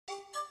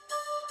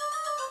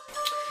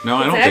No,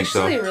 I don't think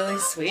so. It's actually really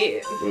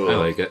sweet. Ooh, I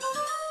like it.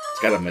 It's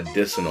got a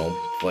medicinal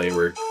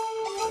flavor.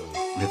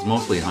 It's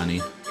mostly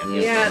honey.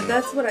 Yeah,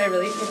 that's what I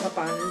really pick up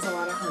on is a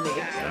lot of honey.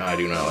 No, I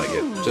do not like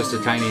it. Just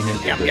a tiny hint.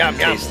 It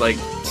tastes like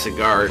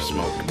cigar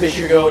smoke.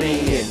 Mr.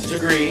 Goldie and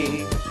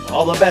agree.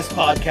 All the best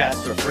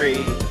podcasts are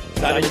free.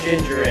 Simon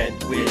Ginger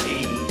and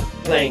Willie.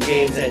 Playing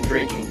games and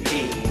drinking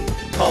tea.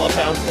 Call a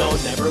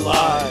Poundstone never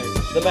lies.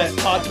 The best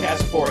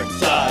podcast for its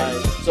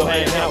size. So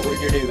hang out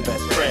with your new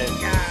best friend.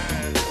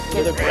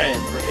 With a Grand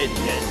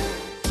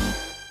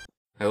Rapidian.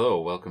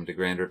 Hello, welcome to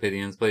Grand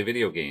Rapidians Play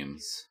Video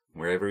Games,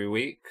 where every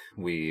week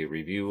we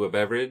review a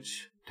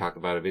beverage, talk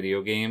about a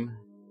video game,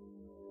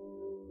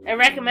 and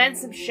recommend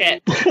some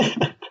shit.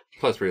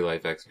 plus real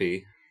life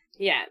XP.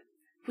 Yeah.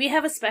 We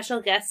have a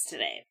special guest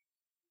today.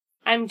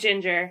 I'm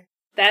Ginger.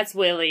 That's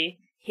Willie.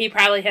 He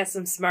probably has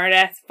some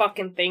smart-ass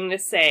fucking thing to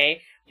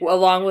say,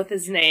 along with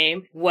his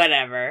name,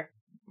 whatever.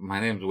 My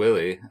name's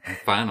Willie, and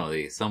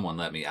finally someone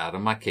let me out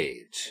of my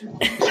cage.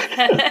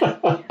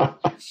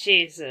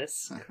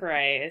 Jesus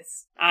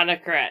Christ. On a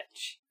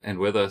crutch. And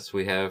with us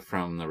we have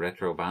from the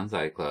Retro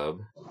Bonsai Club.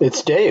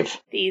 It's Dave.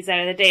 These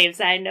are the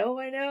Daves I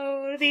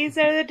know. These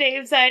are the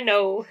Daves I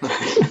know.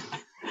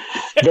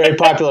 Very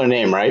popular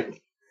name, right?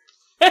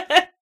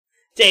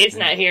 Dave's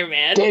not here,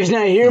 man. Dave's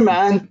not here,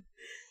 man.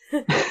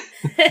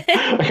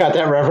 I got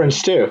that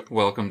reference too.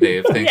 Welcome,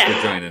 Dave. Thanks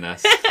for joining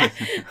us.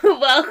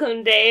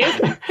 Welcome,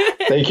 Dave.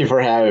 Thank you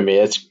for having me.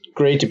 It's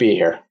great to be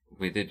here.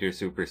 We did your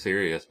super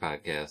serious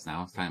podcast.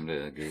 Now it's time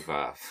to goof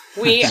off.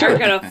 We are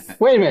gonna...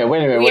 Wait a minute.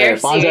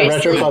 Bonsai Retro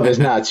seriously... Club is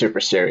not super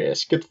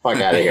serious. Get the fuck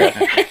out of here.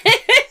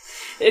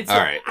 It's, all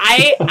right.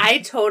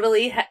 I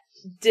totally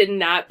did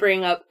not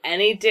bring up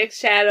any dick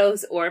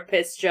shadows or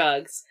piss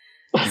jugs.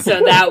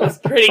 So that was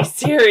pretty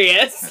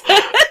serious.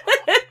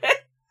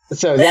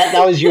 So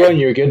that was you on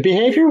your good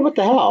behavior? What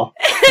the hell?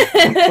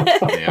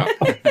 Yeah.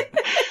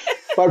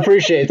 Well, I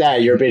appreciate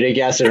that. You're being a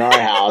guest in our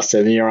house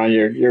and you're on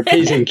your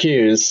P's and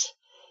Q's.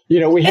 You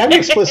know, we have an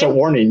explicit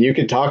warning. You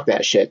can talk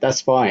that shit. That's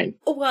fine.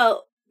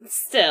 Well,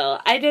 still,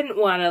 I didn't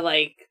want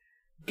to,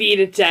 beat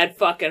a dead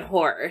fucking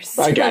horse.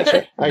 I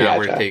gotcha. Now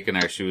we're taking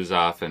our shoes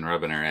off and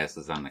rubbing our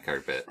asses on the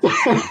carpet.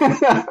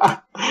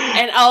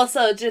 And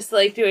also just,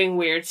 doing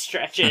weird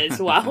stretches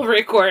while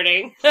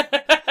recording.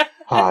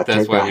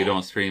 That's why we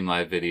don't stream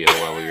live video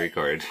while we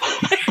record.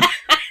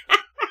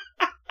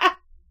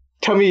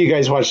 Tell me you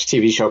guys watched a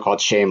TV show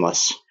called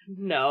Shameless.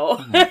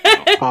 No.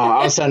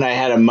 All of a sudden I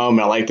had a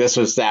moment, this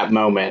was that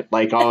moment.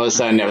 All of a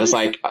sudden it was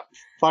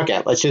fuck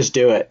it, let's just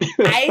do it.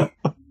 I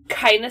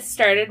kind of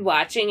started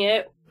watching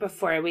it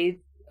before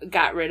we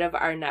got rid of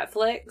our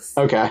Netflix.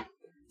 Okay.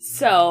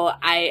 So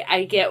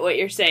I get what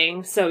you're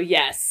saying. So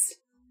yes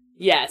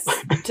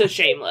to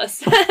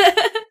Shameless.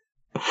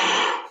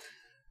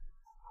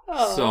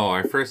 Oh. So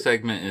our first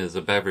segment is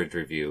a beverage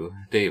review.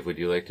 Dave, would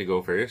you like to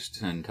go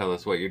first and tell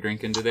us what you're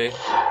drinking today?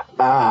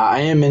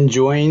 I am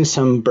enjoying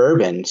some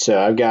bourbon. So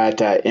I've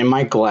got in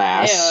my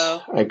glass,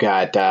 Ew. I've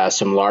got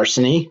some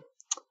Larceny.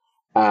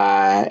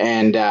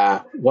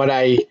 Before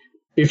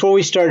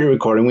we started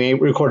recording, we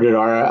recorded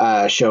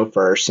our show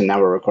first, and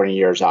now we're recording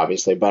yours,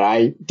 obviously. But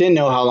I didn't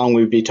know how long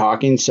we'd be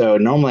talking, so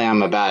normally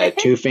I'm about a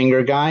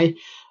 2-finger guy.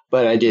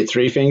 But I did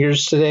 3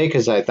 fingers today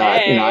because I thought,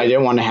 I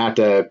didn't want to have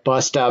to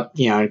bust up,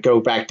 go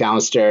back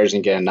downstairs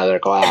and get another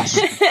glass.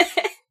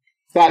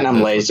 That and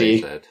I'm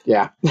lazy.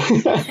 Yeah.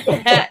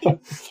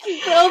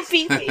 Don't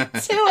beat me to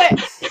it.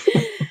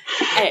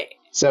 Hey.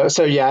 So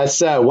yeah,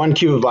 it's 1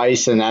 cube of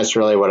ice, and that's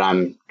really what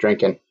I'm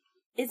drinking.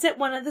 Is it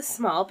one of the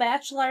small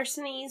batch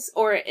Larcenies,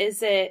 or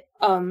is it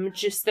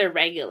just their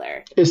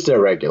regular? It's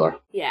their regular.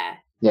 Yeah.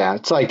 Yeah,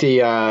 it's like the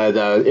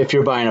if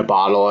you're buying a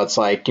bottle, it's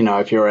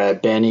if you're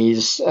at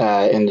Benny's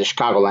in the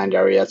Chicagoland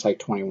area, it's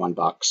 $21.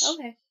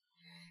 Okay.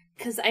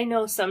 Because I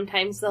know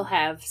sometimes they'll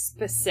have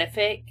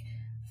specific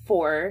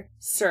for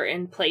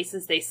certain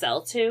places they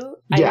sell to.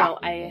 I know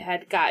I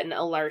had gotten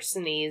a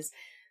Larceny's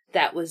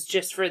that was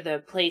just for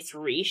the place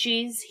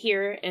Rishi's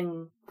here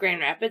in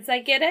Grand Rapids. I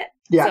get it.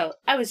 Yeah. So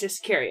I was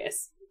just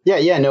curious.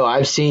 Yeah, no,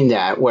 I've seen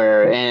that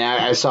and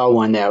I saw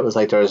one that was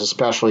there was a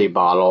specialty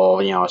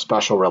bottle, a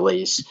special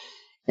release.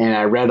 And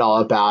I read all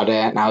about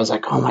it, and I was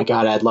like, oh, my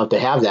God, I'd love to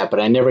have that. But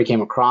I never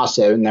came across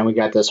it. And then we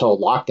got this whole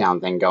lockdown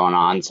thing going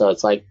on. So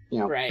it's right.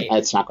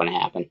 It's not going to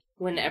happen.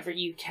 Whenever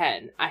you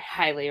can, I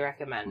highly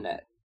recommend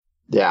it.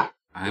 Yeah.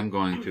 I'm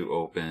going to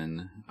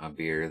open a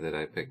beer that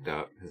I picked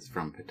up. It's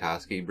from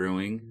Petoskey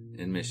Brewing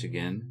in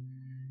Michigan.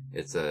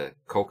 It's a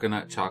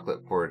coconut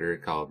chocolate porter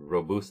called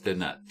Robusta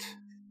Nut.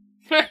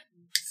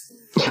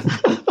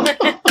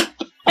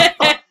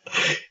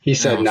 He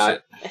said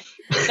nut. Shit.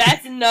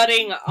 That's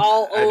nutting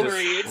all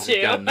over you,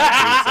 too. Got nut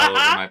juice all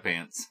over my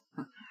pants.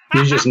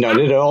 You just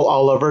nutted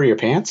all over your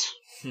pants?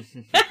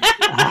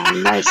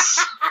 Oh, nice.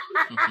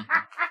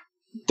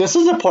 This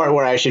is the part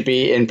where I should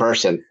be in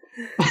person.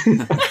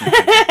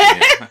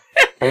 I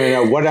don't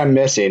know what I'm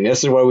missing.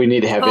 This is where we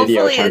need to have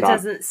video Hopefully turned it on.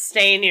 doesn't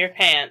stain your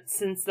pants,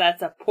 since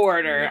that's a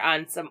porter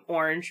on some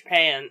orange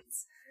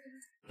pants.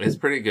 It's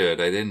pretty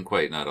good. I didn't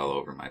quite nut all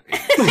over my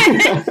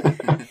pants.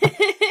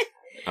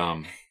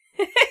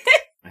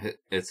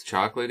 It's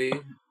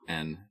chocolatey,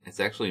 and it's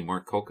actually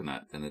more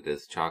coconut than it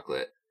is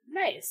chocolate.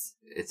 Nice.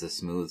 It's a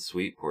smooth,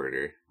 sweet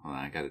porter. Hold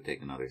on, I gotta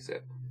take another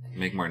sip.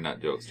 Make more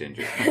nut jokes,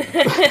 Ginger.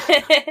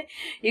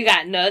 You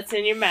got nuts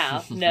in your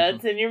mouth.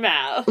 Nuts in your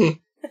mouth.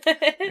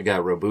 I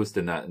got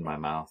Robusta nut in my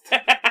mouth.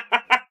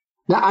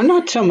 Now, I'm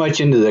not so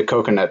much into the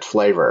coconut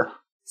flavor.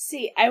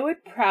 See, I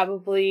would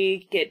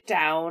probably get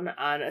down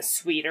on a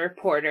sweeter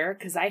porter,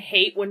 because I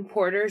hate when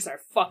porters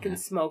are fucking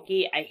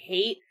smoky. I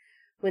hate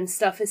when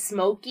stuff is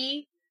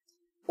smoky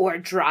or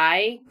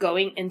dry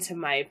going into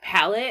my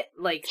palate.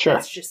 Like,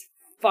 that just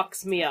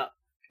fucks me up.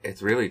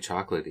 It's really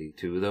chocolatey,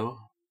 too, though.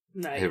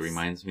 Nice. It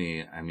reminds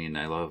me, I mean,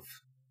 I love,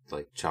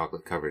 like,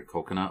 chocolate-covered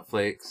coconut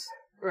flakes.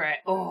 Right.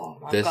 Oh,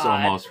 my God. This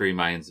almost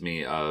reminds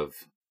me of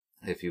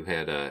if you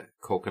had a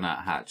coconut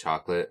hot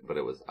chocolate, but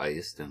it was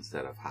iced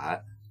instead of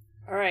hot.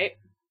 All right.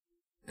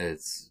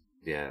 It's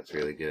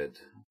really good.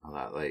 A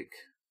lot like...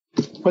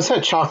 What's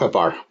that chocolate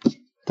bar?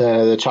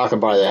 The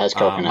chocolate bar that has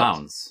coconut.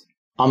 Mounds.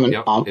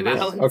 Yep, it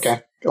is. Okay.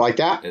 Like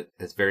that?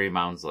 It's very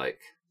Mounds-like.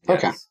 Yes.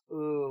 Okay.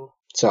 Ooh.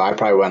 So I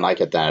probably wouldn't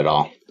like it then at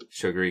all.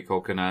 Sugary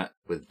coconut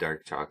with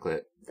dark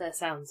chocolate. That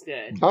sounds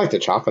good. I like the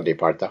chocolatey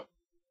part, though.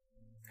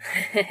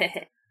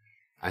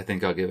 I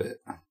think I'll give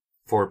it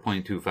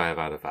 4.25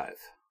 out of 5.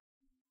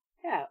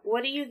 Yeah.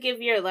 What do you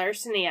give your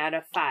larceny out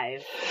of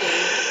 5?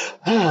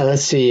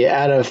 Let's see.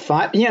 Out of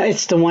 5,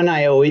 it's the one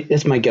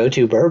it's my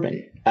go-to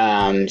bourbon.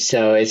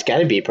 So it's got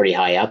to be pretty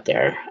high up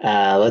there.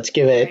 Let's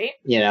give it,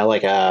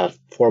 like a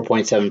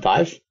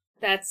 4.75.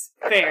 That's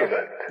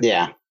fair.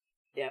 Yeah.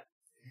 Yep.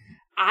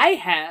 I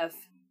have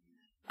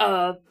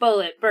a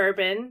Bullet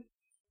Bourbon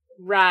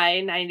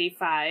Rye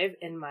 95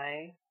 in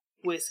my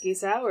whiskey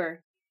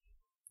sour.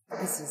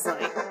 This is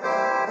like...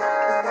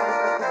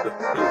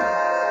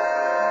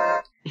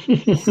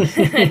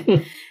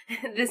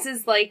 This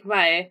is like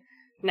my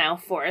now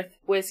 4th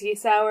whiskey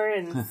sour,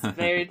 and it's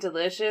very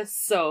delicious.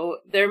 So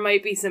there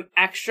might be some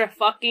extra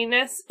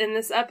fuckiness in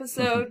this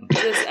episode,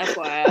 just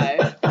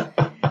FYI.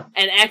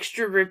 And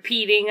extra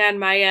repeating on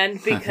my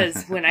end,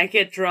 because when I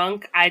get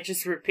drunk, I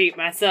just repeat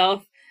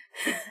myself.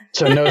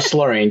 So no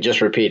slurring,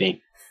 just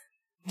repeating.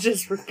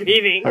 Just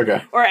repeating.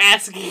 Okay. Or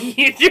asking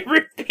you to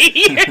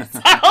repeat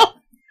yourself.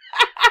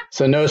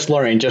 So no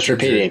slurring, just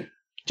repeating.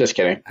 Just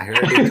kidding. I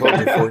already told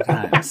you 4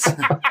 times.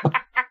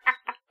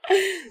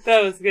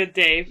 That was good,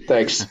 Dave.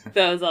 Thanks.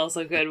 That was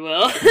also good,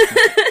 Will.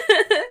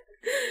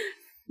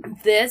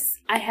 This,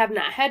 I have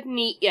not had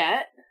neat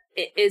yet.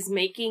 It is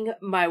making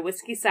my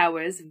whiskey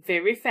sours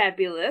very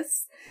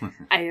fabulous.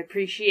 I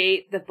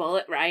appreciate the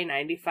Bullet Rye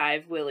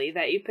 95, Willie,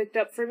 that you picked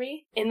up for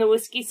me. In the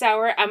whiskey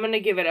sour, I'm going to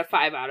give it a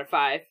 5 out of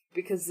 5,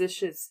 because this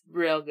shit's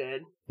real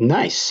good.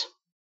 Nice.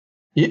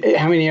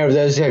 How many of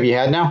those have you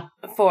had now?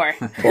 4.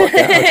 4.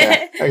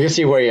 Okay. I can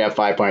see where you have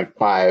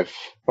 5.5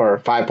 or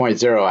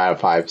 5.0 out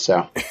of 5,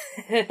 so.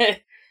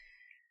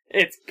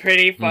 It's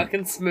pretty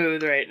fucking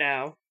smooth right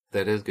now.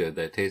 That is good.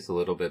 That tastes a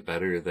little bit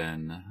better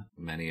than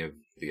many of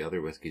the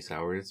other whiskey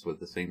sours with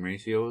the same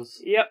ratios.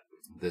 Yep.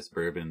 This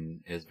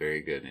bourbon is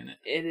very good in it.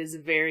 It is a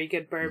very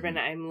good bourbon.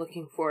 Mm-hmm. I'm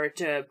looking forward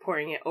to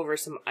pouring it over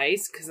some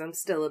ice, because I'm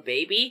still a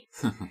baby.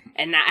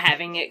 And not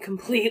having it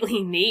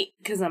completely neat,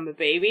 because I'm a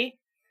baby.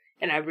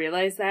 And I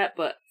realize that,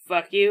 but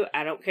fuck you,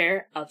 I don't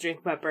care. I'll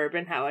drink my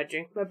bourbon how I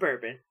drink my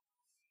bourbon.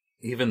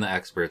 Even the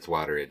experts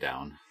water it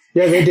down.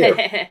 Yeah, they do.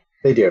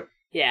 They do.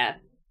 Yeah.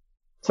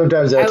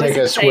 Sometimes they'll take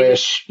a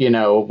swish,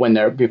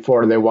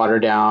 before they water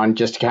down,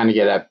 just to kind of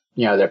get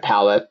their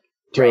palate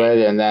to it,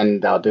 and then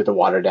they'll do the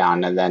water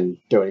down and then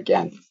do it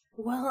again.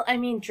 Well, I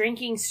mean,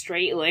 drinking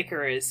straight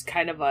liquor is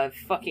kind of a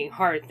fucking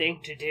hard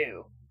thing to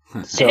do.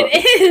 So,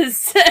 it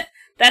is.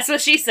 That's what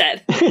she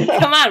said.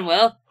 Come on,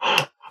 Will.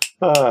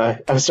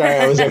 I'm sorry,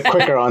 I was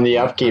quicker on the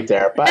upkeep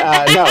there, but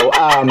no.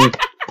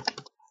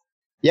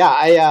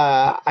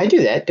 I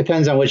do that.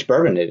 Depends on which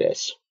bourbon it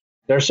is.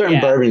 There are certain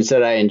bourbons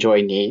that I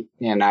enjoy neat,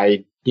 and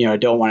I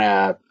don't want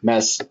to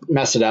mess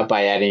it up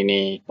by adding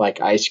any like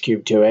ice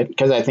cube to it,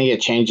 because I think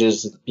it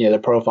changes the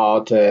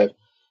profile to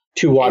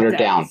too watered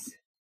down.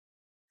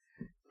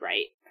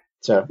 Right.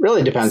 So it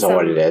really depends on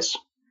what it is.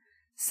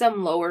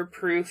 Some lower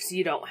proofs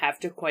you don't have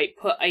to quite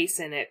put ice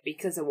in it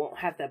because it won't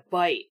have the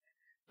bite.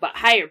 But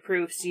higher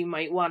proofs, you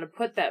might want to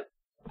put that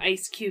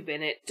ice cube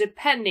in it,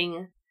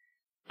 depending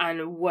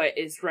on what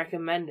is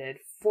recommended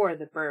for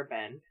the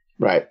bourbon.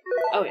 Right.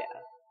 Oh, yeah.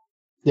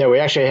 Yeah, we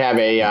actually have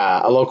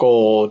a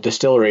local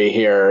distillery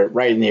here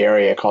right in the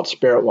area called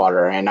Spirit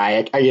Water, and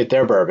I get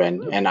their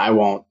bourbon, and I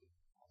won't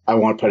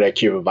put a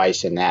cube of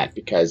ice in that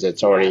because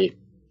it's already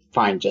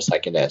fine just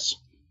like it is.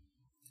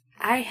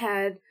 I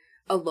had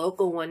a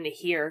local one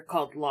here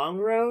called Long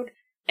Road,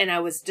 and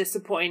I was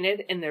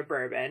disappointed in their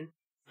bourbon.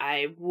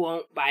 I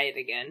won't buy it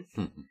again.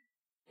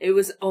 It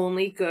was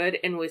only good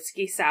in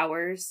whiskey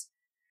sours.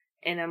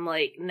 And I'm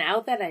like,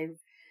 now that I've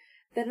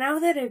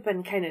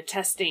been kind of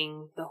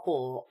testing the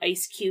whole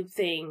ice cube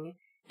thing,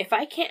 if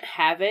I can't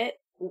have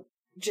it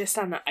just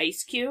on the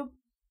ice cube,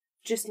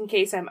 just in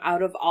case I'm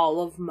out of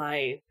all of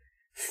my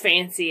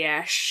fancy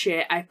ass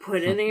shit I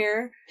put in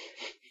here,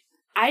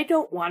 I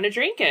don't want to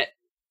drink it.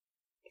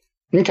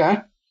 Okay.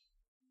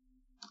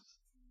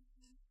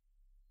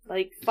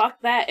 Like,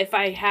 fuck that. If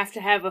I have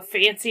to have a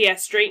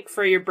fancy-ass drink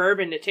for your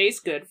bourbon to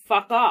taste good,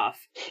 fuck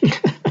off.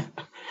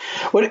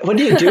 What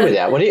do you do with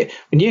that? When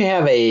you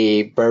have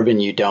a bourbon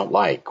you don't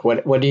like?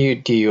 What do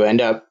you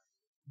end up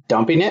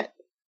dumping it,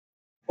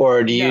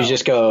 or do you No.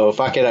 just go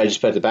fuck it? I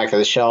just put it at the back of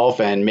the shelf,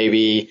 and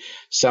maybe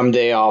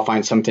someday I'll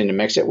find something to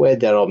mix it with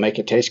that'll make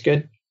it taste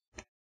good.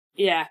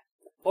 Yeah.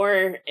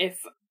 Or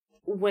if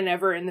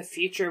whenever in the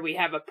future we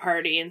have a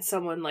party and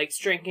someone likes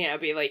drinking, I'll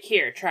be like,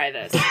 here, try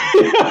this.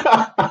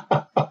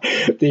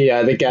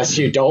 The guests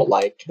you don't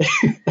like.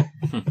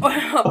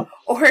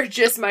 Or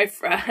just my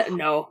friend.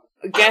 No.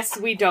 Guests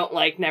we don't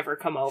like never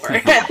come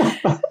over.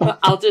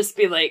 I'll just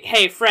be like,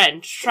 hey,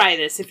 friend, try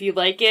this. If you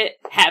like it,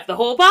 have the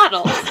whole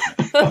bottle.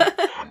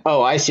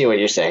 Oh, I see what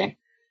you're saying.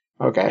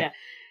 Okay. Yeah.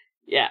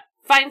 Yeah.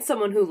 Find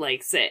someone who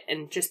likes it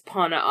and just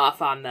pawn it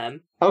off on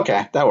them.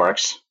 Okay, that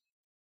works.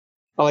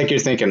 I like your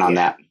thinking on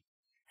that.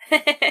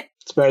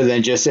 It's better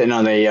than just sitting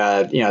on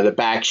the the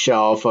back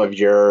shelf of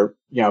your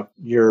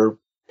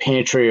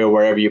pantry or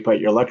wherever you put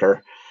your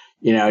liquor,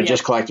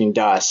 just collecting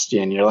dust,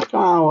 and you're like,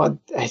 oh, well,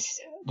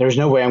 there's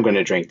no way I'm going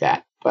to drink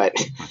that. But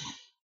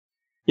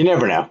you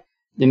never know.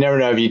 You never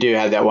know if you do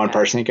have that one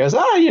person that goes,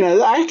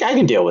 oh, I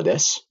can deal with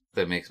this.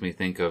 That makes me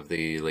think of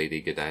the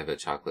Lady Godiva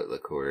chocolate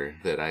liqueur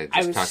that I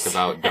talked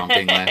about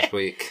dumping last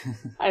week.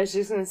 I was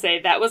just going to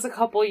say, that was a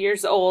couple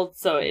years old,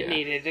 so it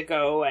needed to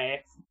go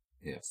away.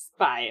 Yes.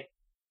 Bye.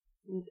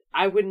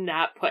 I would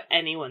not put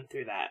anyone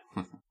through that.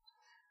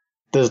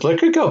 Does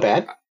liquor go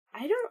bad?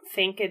 I don't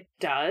think it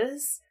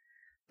does,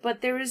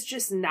 but there was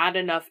just not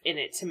enough in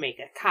it to make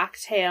a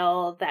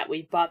cocktail that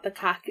we bought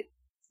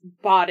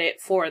it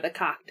for the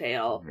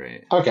cocktail.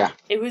 Right. Okay.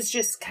 It was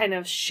just kind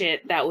of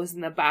shit that was in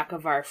the back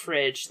of our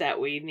fridge that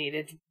we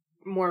needed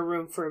more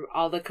room for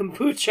all the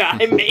kombucha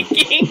I'm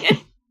making.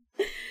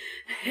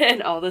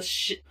 And all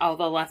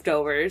the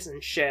leftovers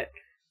and shit.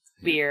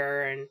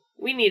 Beer, and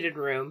we needed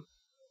room.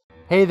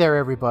 Hey there,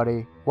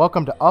 everybody.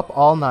 Welcome to Up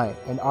All Night,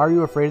 an Are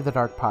You Afraid of the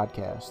Dark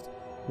podcast.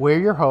 We're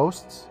your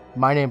hosts.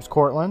 My name's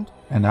Cortland.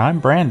 And I'm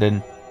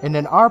Brandon. And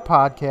in our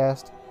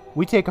podcast,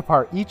 we take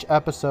apart each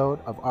episode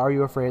of Are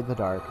You Afraid of the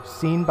Dark,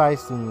 scene by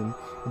scene,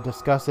 and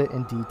discuss it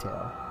in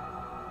detail.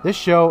 This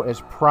show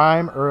is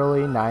prime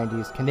early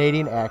 90s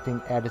Canadian acting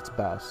at its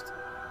best.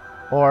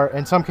 Or,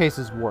 in some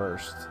cases,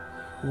 worst.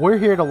 We're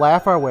here to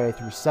laugh our way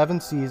through 7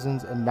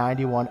 seasons and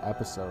 91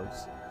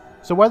 episodes.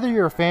 So whether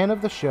you're a fan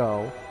of the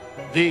show...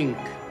 Think.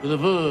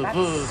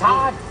 That's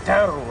hard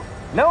dough.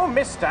 No,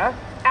 mister.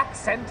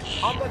 Accent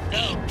on the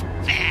dough.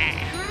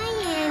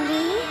 Hi,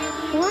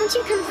 Andy. Won't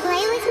you come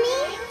play with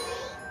me?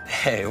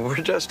 Hey,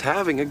 we're just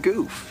having a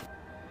goof.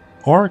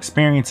 Or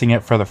experiencing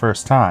it for the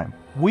first time.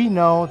 We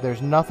know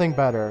there's nothing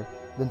better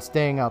than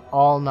staying up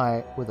all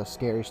night with a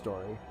scary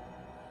story.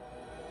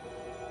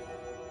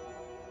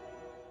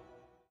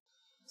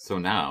 So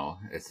now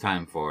it's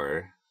time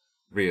for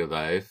Real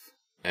Life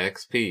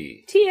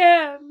XP.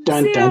 TM.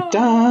 Dun dun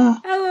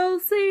dun.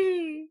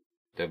 LLC.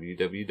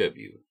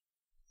 www.grpvg.com.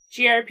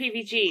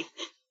 GRPVG.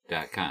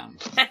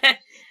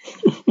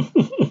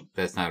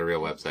 That's not a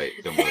real website.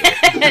 Don't go there.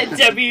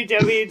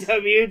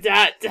 www.com.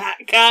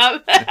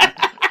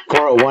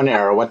 Cora, one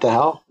error. What the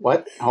hell?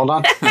 What? Hold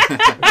on.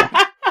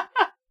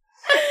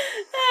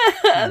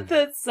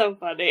 That's so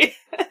funny.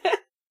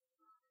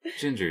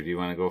 Ginger, do you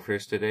want to go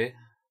first today?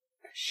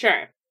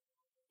 Sure.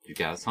 You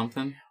got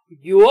something?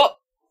 Yup.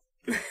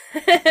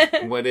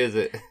 What is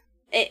it?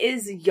 It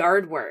is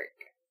yard work.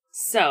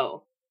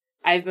 So,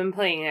 I've been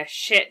playing a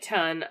shit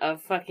ton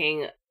of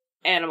fucking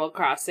Animal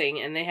Crossing,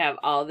 and they have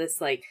all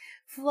this, like,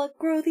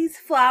 grow these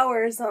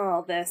flowers and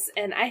all this,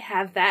 and I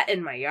have that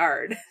in my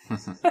yard.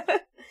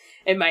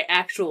 In my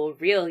actual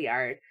real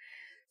yard.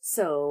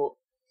 So,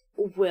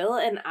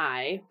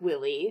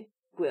 Willie,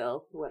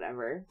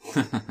 whatever.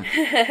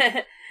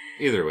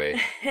 Either way.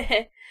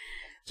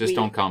 Just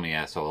don't call me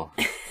asshole.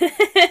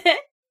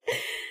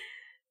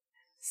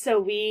 So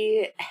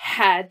we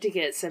had to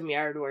get some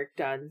yard work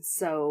done.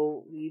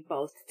 So we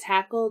both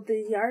tackled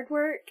the yard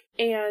work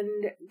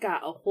and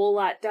got a whole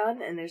lot done.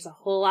 And there's a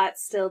whole lot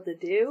still to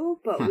do.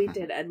 But we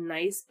did a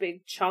nice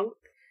big chunk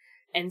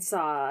and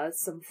saw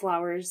some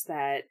flowers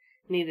that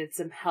needed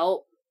some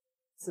help.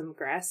 Some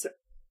grass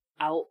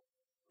out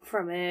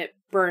from it.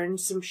 Burned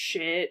some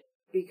shit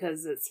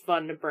because it's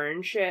fun to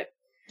burn shit.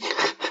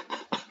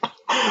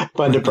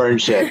 Fun to burn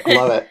shit.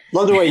 Love it.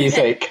 Love the way you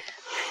think.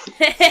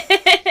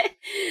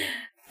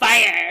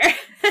 Fire!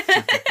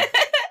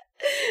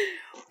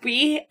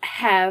 We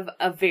have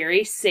a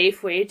very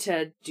safe way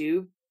to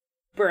do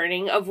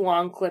burning of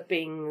lawn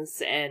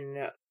clippings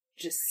and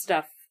just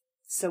stuff,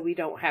 so we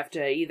don't have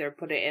to either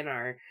put it in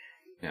our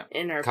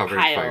covered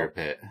pile. Fire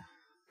pit.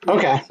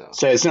 Okay,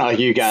 so it's not like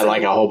you got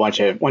like a whole bunch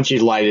of, once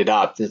you light it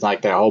up, there's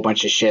like a whole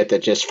bunch of shit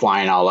that's just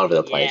flying all over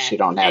the place. Yeah, you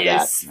don't have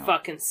that. It's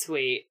fucking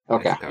sweet.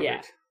 Okay.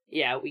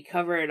 Yeah, we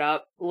cover it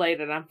up, light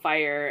it on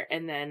fire,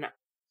 and then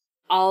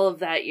all of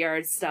that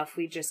yard stuff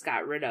we just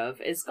got rid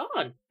of is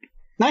gone.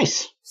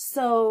 Nice.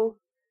 So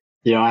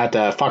You don't have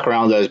to fuck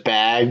around with those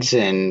bags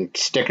and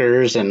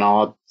stickers and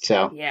all.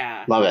 So,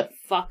 Yeah. love it.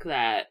 Fuck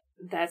that.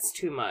 That's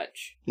too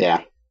much.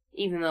 Yeah.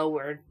 Even though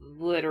we're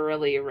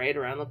literally right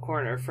around the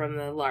corner from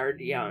the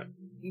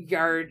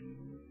yard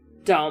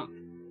dump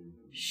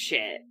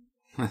shit.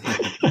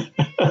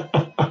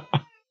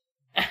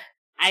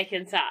 I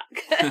can talk.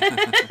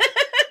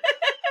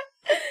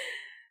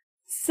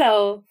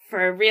 So,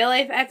 for real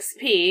life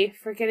XP,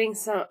 for getting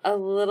a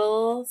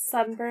little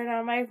sunburn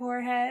on my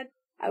forehead,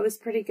 I was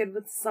pretty good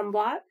with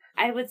sunblock.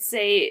 I would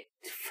say,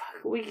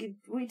 we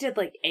did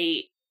like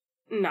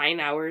 8-9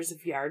 hours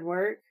of yard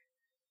work.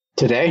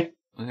 Today?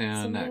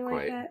 Yeah, Something not like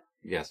quite. that.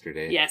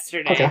 Yesterday.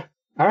 Okay.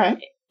 All right.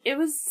 It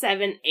was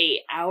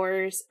 7-8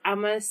 hours.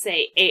 I'm gonna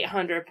say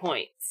 800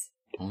 points.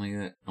 Only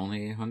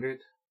 800?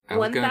 I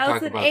was going to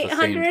talk about the same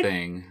 1,800?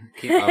 thing.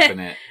 Keep upping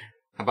it.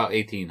 How about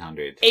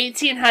 1,800?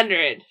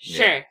 1,800.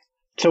 Sure. Yeah.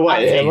 So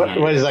what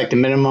is like the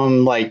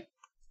minimum like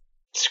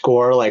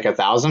score, like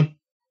 1,000?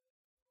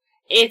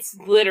 It's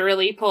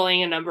literally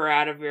pulling a number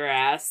out of your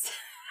ass.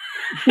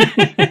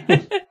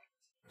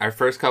 Our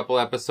first couple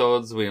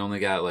episodes, we only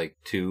got like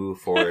 2,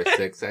 4,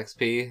 6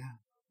 XP,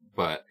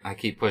 but I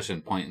keep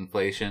pushing point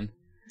inflation.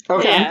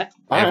 Okay.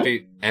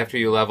 Yeah. After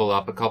you level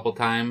up a couple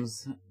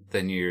times,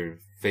 then you're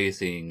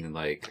facing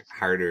like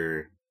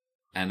harder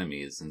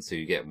enemies, and so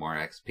you get more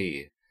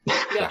XP.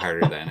 The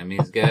harder the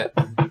enemies get,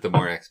 the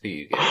more XP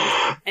you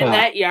get. And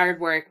that yard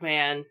work,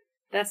 man,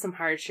 that's some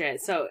hard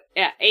shit. So,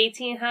 yeah,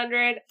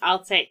 1,800,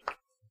 I'll take.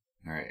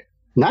 All right.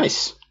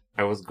 Nice.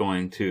 I was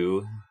going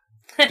to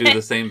do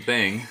the same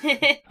thing.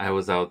 I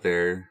was out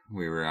there.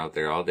 We were out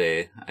there all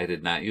day. I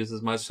did not use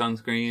as much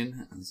sunscreen,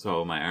 and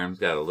so my arms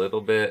got a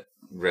little bit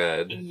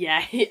red.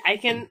 Yeah,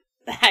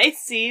 I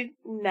see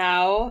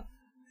now.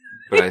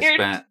 But I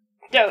spent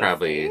Don't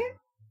probably see.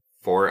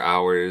 4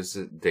 hours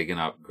digging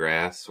up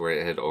grass where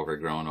it had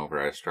overgrown over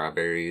our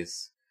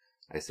strawberries.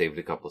 I saved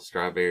a couple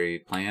strawberry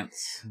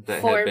plants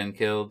that had been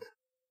killed.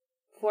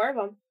 4 of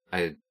them.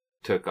 I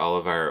took all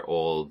of our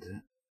old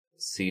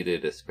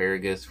seeded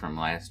asparagus from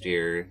last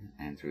year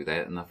and threw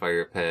that in the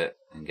fire pit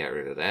and got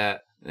rid of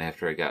that. And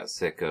after I got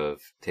sick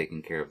of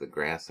taking care of the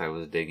grass I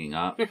was digging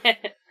up,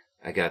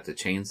 I got the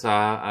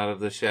chainsaw out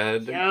of the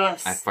shed.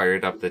 Yes. I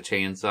fired up the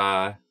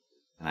chainsaw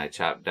and I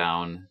chopped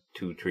down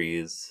 2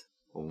 trees.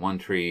 1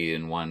 tree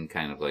and 1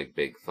 kind of like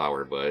big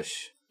flower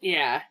bush.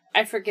 Yeah,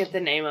 I forget the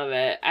name of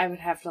it. I would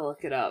have to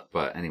look it up.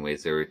 But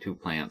anyways, there were 2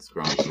 plants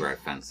growing through our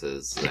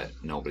fences that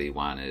nobody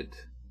wanted.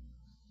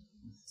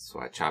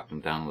 So I chopped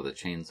them down with a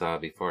chainsaw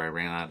before I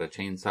ran out of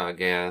chainsaw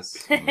gas.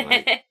 I'm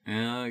like,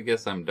 I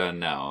guess I'm done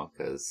now,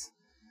 because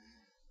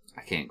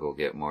I can't go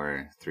get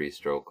more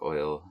 3-stroke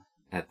oil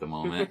at the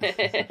moment.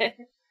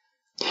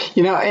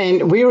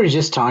 And we were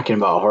just talking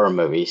about horror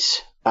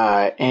movies.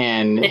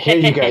 And here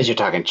you guys are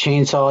talking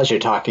chainsaws, you're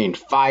talking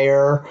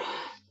fire.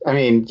 I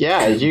mean,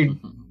 yeah,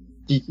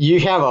 you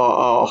have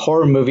a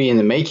horror movie in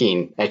the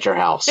making at your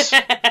house.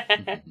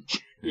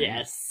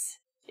 Yes.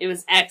 It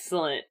was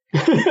excellent.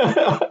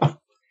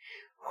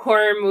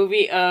 Horror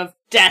movie of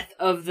death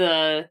of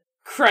the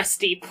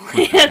crusty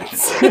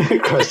plants.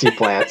 Crusty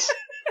plants.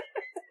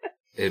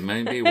 It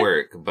might be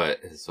work, but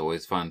it's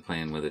always fun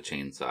playing with a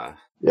chainsaw.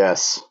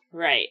 Yes.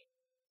 Right.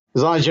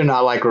 As long as you're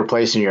not like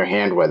replacing your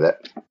hand with it.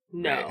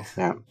 No. Right.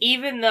 Yeah.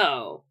 Even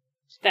though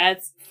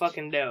that's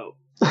fucking dope.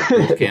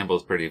 Bruce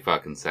Campbell's pretty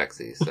fucking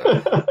sexy,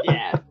 so.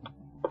 Yeah.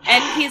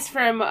 And he's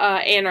from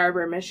Ann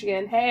Arbor,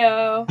 Michigan.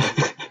 Heyo.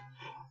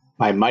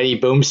 My mighty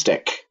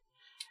boomstick.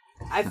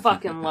 I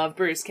fucking love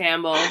Bruce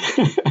Campbell.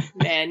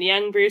 Man,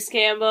 young Bruce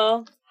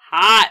Campbell.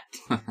 Hot.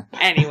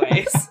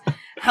 Anyways.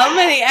 How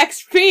many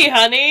XP,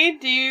 honey,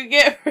 do you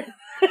get?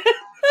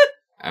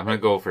 I'm gonna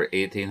go for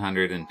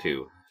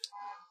 1,802.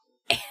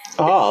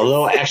 Oh, a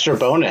little extra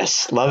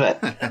bonus. Love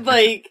it.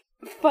 Like,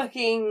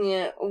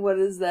 fucking, what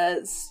is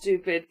that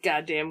stupid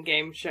goddamn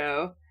game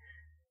show?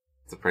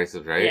 The Price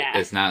is Right? Yeah.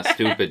 It's not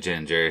stupid,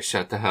 Ginger.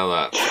 Shut the hell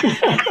up.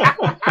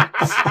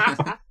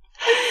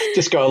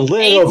 Just go a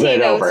little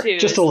bit over. 1802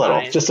 Just a is little.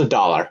 fine. Just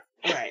 $1.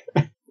 Right.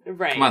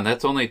 Right. Come on,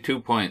 that's only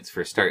 2 points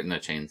for starting the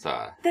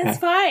chainsaw. That's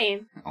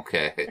fine.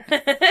 Okay.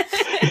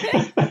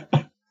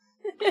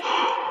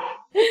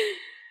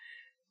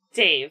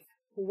 Dave,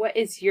 what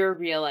is your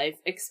real life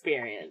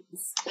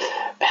experience?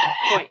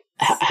 Points.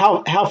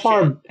 How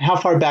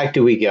far back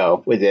do we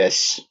go with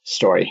this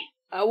story?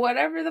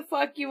 Whatever the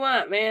fuck you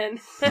want, man.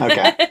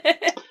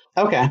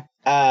 Okay.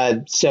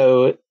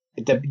 So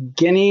at the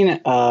beginning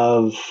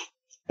of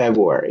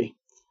February,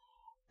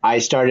 I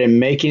started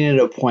making it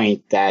a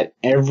point that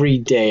every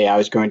day I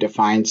was going to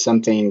find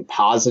something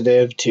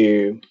positive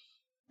to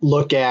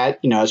look at,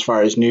 as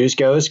far as news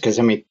goes, because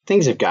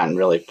things have gotten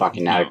really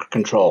fucking out of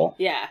control.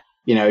 Yeah.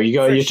 You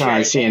turn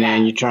on sure,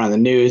 CNN, you turn on the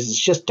news, it's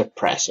just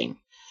depressing.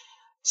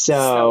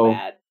 So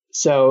bad.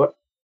 So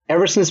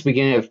ever since the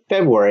beginning of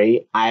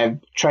February, I've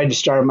tried to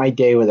start my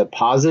day with a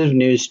positive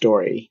news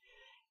story.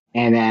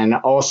 And then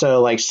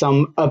also like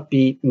some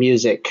upbeat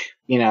music,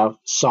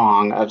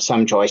 song of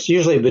some choice,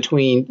 usually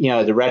between,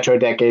 the retro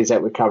decades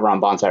that we cover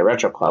on Bonsai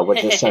Retro Club,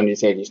 which is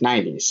 70s, 80s,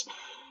 90s.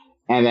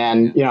 And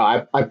then,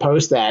 I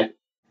post that,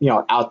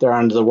 out there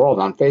into the world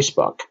on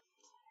Facebook.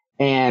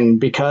 And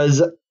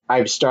because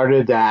I've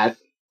started that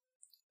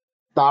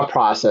thought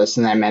process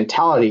and that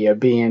mentality of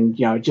being,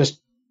 just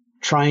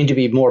trying to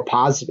be more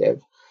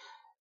positive,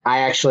 I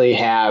actually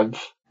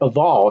have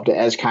evolved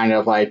as kind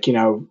of like,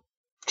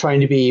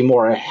 trying to be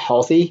more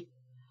healthy.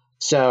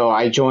 So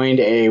I joined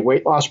a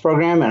weight loss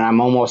program, and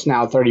I'm almost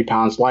now 30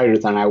 pounds lighter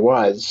than I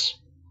was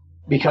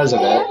because of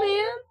it.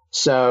 Man.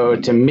 So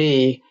to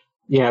me,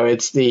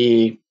 it's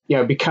the,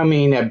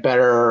 becoming a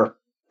better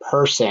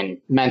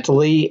person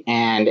mentally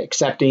and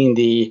accepting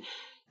the,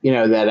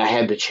 that I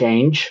had to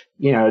change,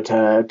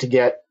 to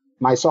get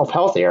myself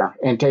healthier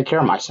and take care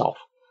of myself.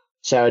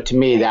 So to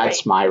me,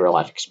 that's my real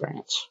life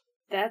experience.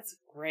 That's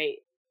great.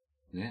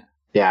 Yeah.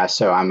 Yeah,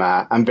 so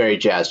I'm very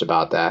jazzed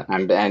about that.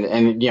 And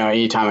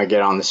anytime I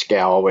get on the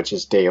scale, which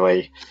is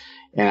daily,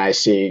 and I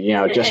see,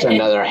 just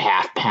another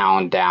half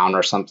pound down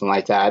or something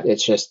like that,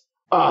 it's just,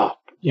 I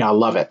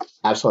love it.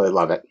 Absolutely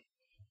love it.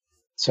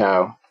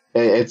 So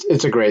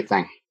it's a great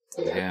thing.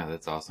 Yeah,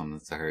 that's awesome.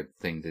 That's a hard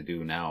thing to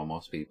do now.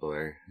 Most people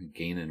are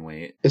gaining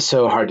weight. It's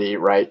so hard to eat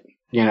right,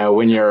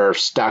 when you're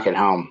stuck at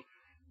home,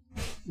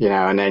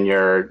 and then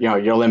you're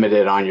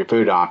limited on your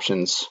food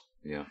options.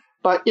 Yeah.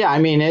 But yeah, I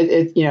mean,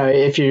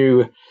 if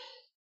you're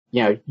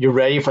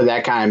ready for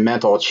that kind of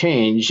mental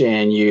change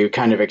and you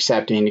kind of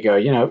accepting to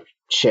go,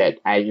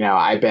 shit,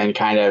 I've been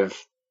kind of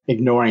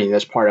ignoring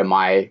this part of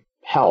my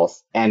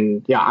health.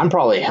 And I'm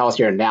probably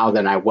healthier now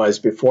than I was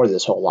before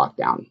this whole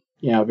lockdown,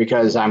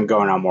 because I'm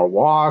going on more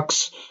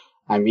walks,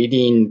 I'm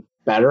eating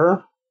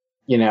better,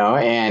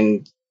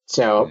 and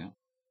so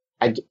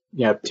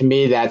to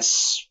me,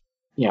 that's,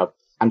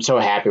 I'm so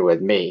happy with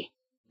me,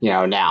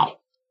 now.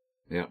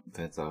 Yeah,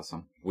 that's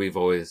awesome. We've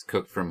always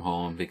cooked from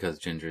home because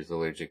Ginger's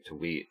allergic to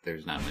wheat.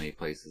 There's not many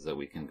places that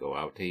we can go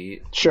out to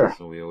eat. Sure.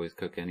 So we always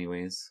cook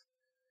anyways.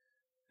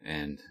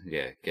 And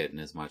yeah, getting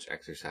as much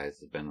exercise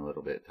has been a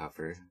little bit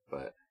tougher,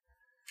 but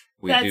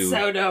That's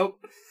so dope.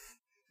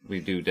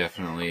 We do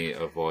definitely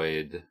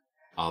avoid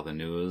all the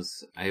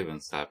news. I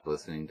haven't stopped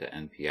listening to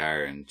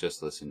NPR and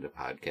just listen to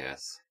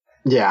podcasts.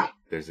 Yeah.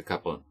 There's a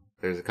couple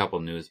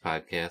news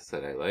podcasts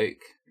that I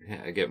like.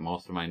 Yeah, I get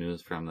most of my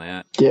news from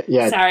that.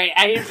 Yeah. Sorry,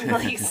 I'm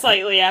like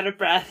slightly out of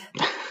breath.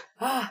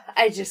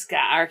 I just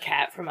got our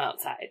cat from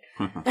outside.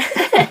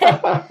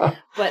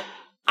 But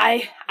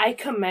I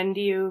commend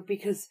you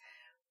because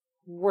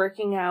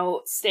working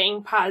out,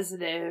 staying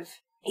positive,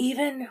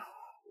 even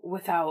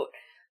without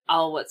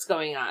all what's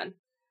going on,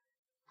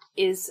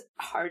 is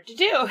hard to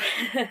do.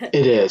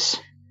 It is.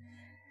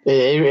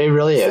 It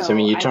really is. So, I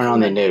mean, you turn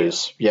on the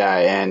news. Yeah,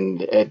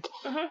 and it...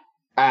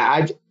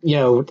 I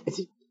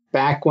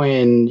back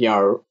when,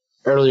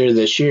 earlier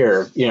this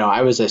year,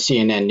 I was a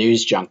CNN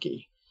news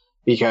junkie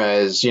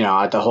because,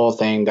 the whole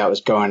thing that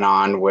was going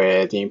on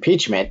with the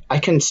impeachment, I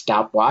couldn't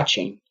stop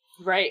watching.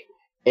 Right.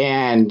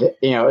 And,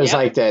 it was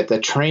like the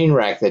train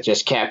wreck that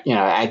just kept,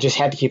 I just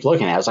had to keep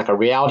looking at it. It was like a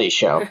reality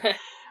show.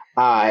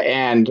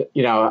 And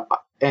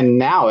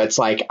now it's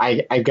like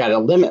I've got to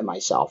limit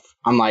myself.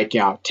 I'm like,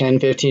 10,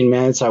 15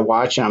 minutes I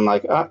watch and I'm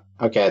like, oh,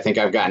 okay, I think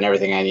I've gotten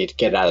everything I need to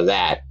get out of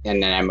that.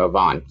 And then I move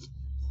on.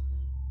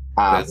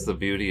 That's the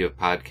beauty of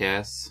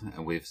podcasts.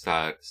 We've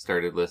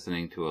started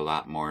listening to a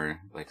lot more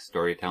like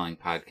storytelling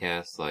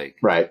podcasts like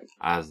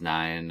Oz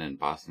 9 and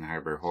Boston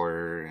Harbor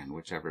Horror and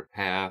Whichever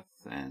Path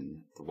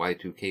and the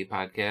Y2K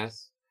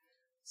podcast,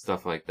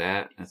 stuff like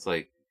that. It's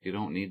like we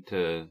don't need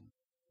to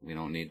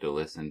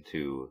listen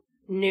to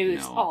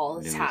news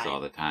all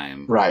the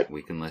time. Right.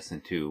 We can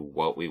listen to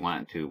what we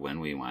want to when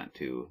we want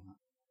to.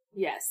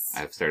 Yes.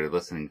 I've started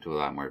listening to a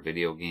lot more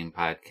video game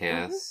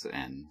podcasts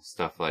and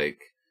stuff like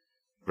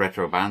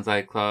Retro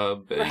Bonsai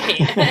Club. And, right.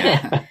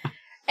 Yeah.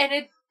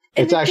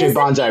 It's actually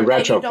Bonsai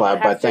Retro Club,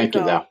 but thank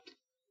you though.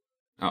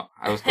 Oh,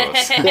 I was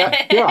close.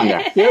 Yeah, you're on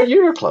there.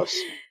 You're close.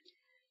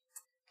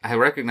 I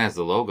recognize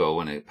the logo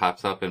when it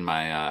pops up in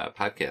my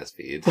podcast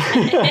feed.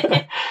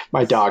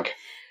 My dog.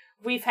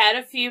 We've had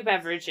a few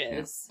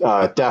beverages.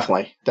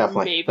 Definitely.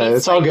 Maybe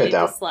It's all good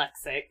though.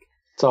 Dyslexic.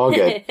 It's all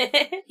good.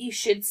 You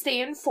should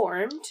stay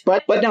informed.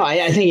 But no,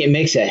 I think it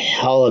makes a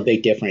hell of a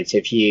big difference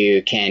if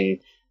you can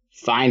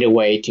find a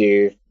way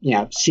to,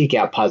 seek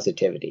out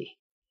positivity.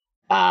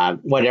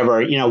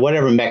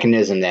 Whatever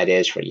mechanism that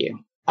is for you.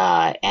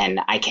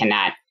 And I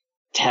cannot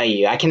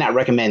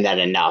recommend that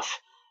enough,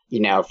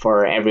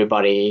 for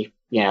everybody,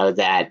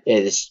 that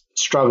is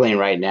struggling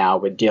right now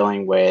with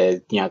dealing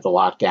with, the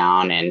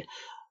lockdown and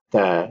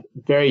the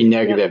very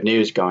negative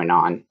news going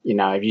on.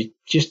 If you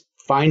just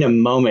find a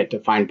moment to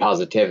find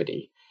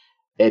positivity,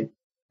 it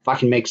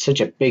fucking makes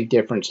such a big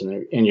difference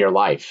in your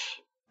life.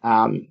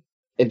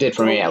 It did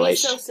for me, at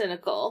least. So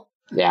cynical.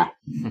 Yeah.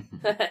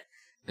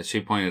 And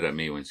she pointed at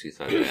me when she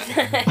said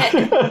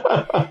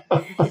that.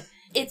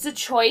 It's a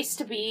choice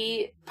to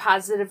be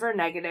positive or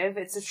negative.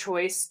 It's a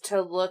choice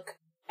to look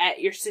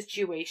at your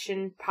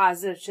situation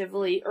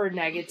positively or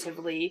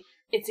negatively.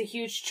 It's a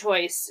huge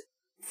choice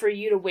for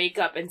you to wake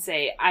up and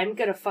say, I'm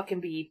gonna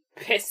fucking be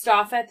pissed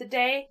off at the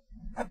day,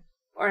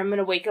 or I'm going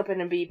to wake up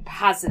and be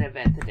positive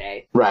at the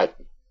day. Right.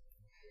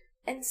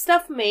 And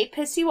stuff may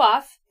piss you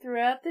off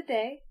throughout the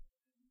day.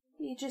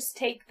 You just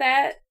take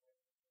that,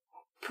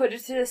 put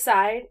it to the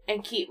side,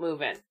 and keep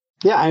moving.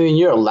 Yeah, I mean,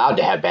 you're allowed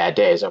to have bad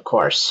days, of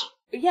course.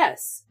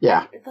 Yes.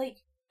 Yeah. Like,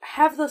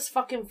 have those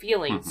fucking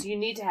feelings. You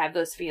need to have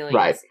those feelings.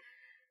 Right.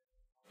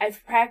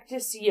 I've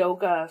practiced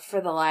yoga for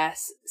the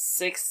last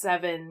 6,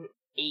 7,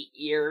 8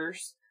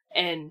 years,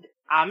 and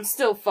I'm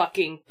still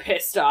fucking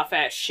pissed off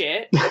at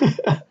shit.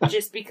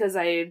 Just because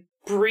I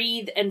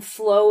breathe and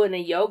flow in a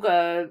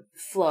yoga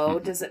flow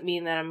doesn't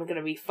mean that I'm going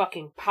to be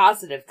fucking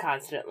positive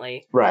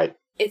constantly. Right.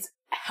 It's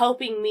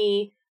helping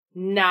me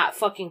not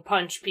fucking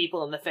punch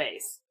people in the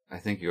face. I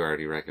think you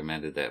already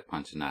recommended that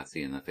Punch a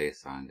Nazi in the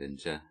Face song,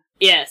 didn't you?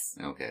 Yes.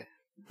 Okay.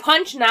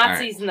 Punch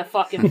Nazis in the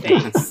fucking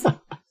face.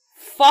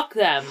 Fuck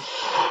them.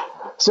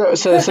 So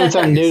since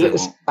I'm new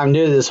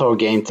to this whole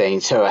game thing,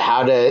 so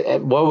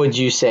what would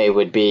you say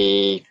would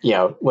be,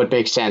 what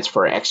makes sense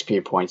for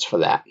XP points for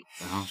that?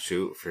 Oh,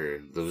 shoot, for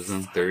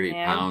losing 30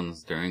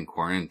 pounds during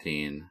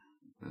quarantine,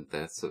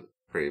 that's a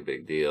pretty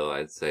big deal.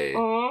 I'd say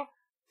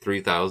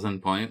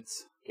 3,000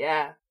 points.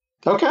 Yeah.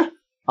 Okay,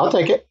 I'll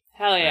take it.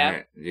 Hell yeah.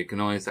 Right. You can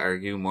always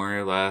argue more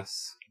or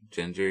less.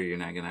 Ginger, you're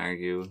not going to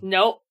argue.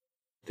 Nope.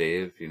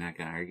 Dave, you're not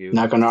going to argue.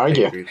 Not going to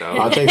argue.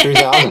 I'll take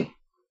 3,000.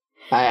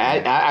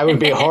 I would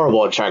be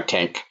horrible at Shark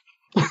Tank.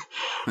 I'd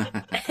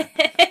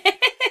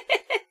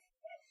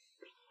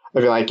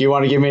be like, you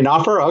want to give me an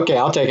offer? Okay,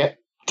 I'll take it.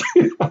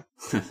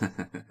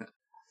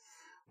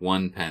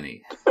 1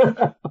 penny.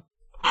 And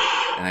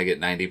I get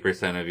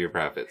 90% of your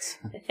profits.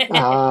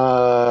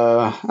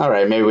 All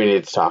right, maybe we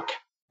need to talk.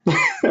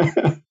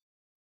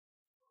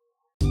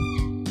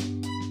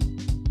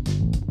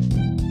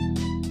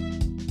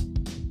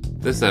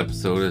 This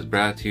episode is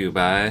brought to you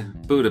by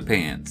Buddha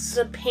Pants.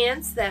 The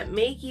pants that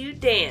make you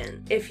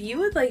dance. If you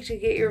would like to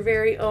get your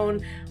very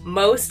own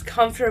most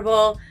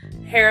comfortable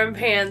harem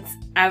pants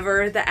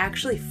ever that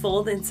actually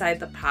fold inside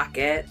the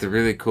pocket. They're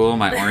really cool.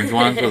 My orange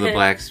ones with a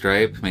black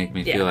stripe make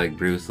me feel like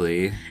Bruce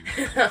Lee.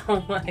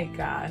 Oh my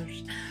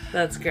gosh.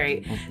 That's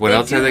great. What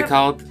else are they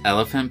called?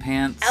 Elephant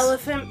pants?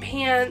 Elephant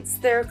pants.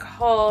 They're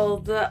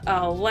called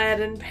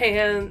Aladdin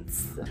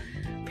pants.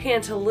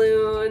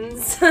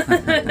 Pantaloons.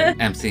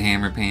 MC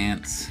Hammer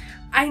pants.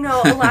 I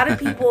know a lot of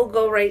people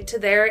go right to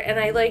there, and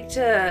I like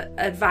to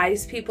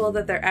advise people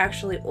that they're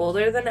actually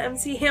older than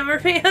MC Hammer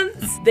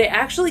pants. They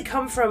actually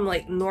come from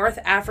like North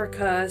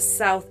Africa,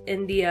 South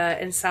India,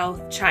 and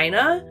South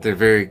China. They're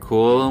very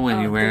cool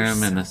when you wear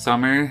them in the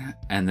summer,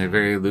 and they're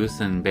very loose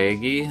and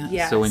baggy.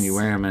 Yes. So when you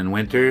wear them in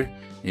winter,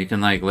 you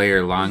can like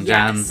layer long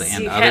johns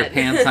and other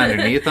pants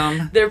underneath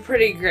them. They're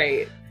pretty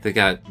great. They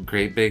got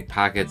great big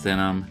pockets in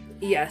them.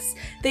 Yes.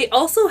 They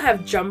also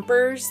have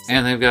jumpers.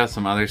 And they've got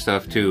some other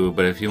stuff too,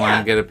 but if you want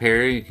to get a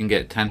pair, you can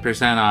get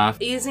 10% off.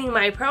 Using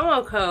my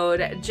promo code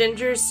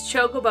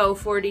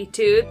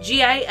GingersChocobo42,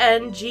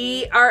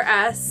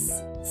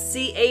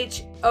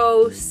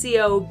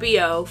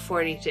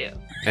 GingersChocobo42.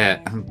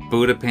 At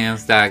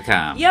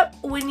BuddhaPants.com. Yep,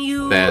 when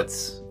you...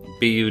 That's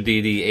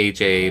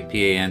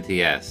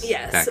BUDDHAPANTS.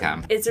 Yes.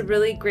 .com. It's a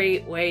really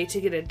great way to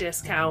get a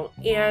discount,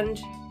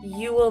 and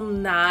you will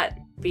not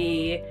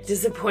be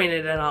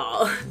disappointed at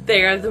all.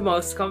 They are the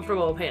most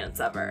comfortable pants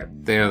ever.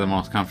 They are the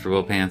most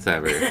comfortable pants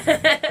ever.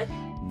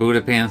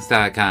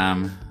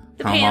 BuddhaPants.com.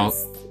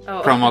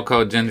 Promo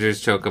code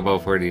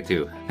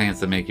GingersChocobo42.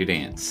 Pants that make you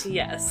dance.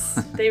 Yes,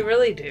 they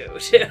really do,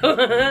 too.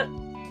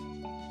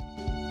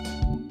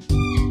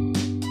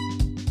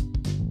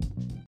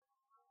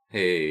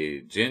 Hey,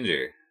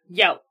 Ginger.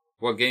 Yo.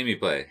 What game you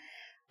play?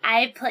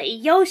 I play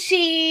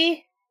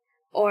Yoshi,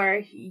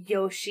 or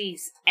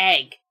Yoshi's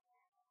Egg.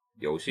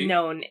 Yoshi?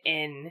 Known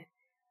in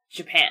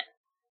Japan.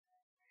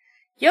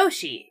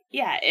 Yoshi.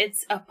 Yeah,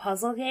 it's a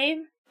puzzle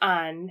game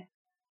on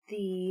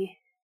the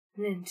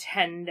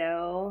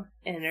Nintendo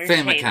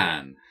Entertainment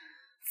Famicom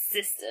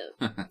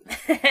System.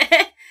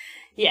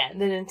 Yeah,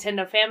 the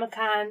Nintendo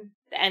Famicom,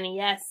 the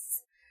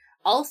NES.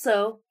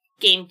 Also,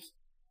 Game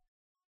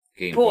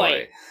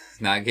Boy.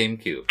 Not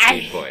GameCube.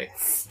 Game Boy.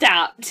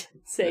 Stopped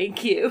saying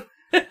Q.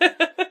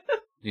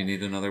 You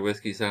need another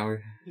whiskey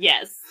sour?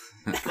 Yes.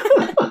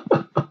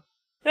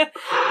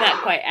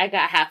 Not quite. I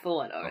got half of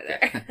one over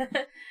there.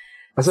 I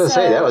was going to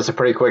say, that was a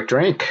pretty quick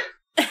drink.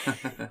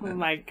 Oh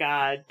my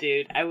god,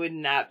 dude. I would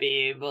not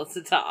be able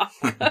to talk.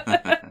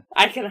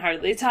 I can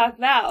hardly talk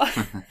now.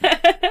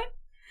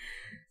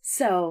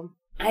 So,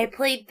 I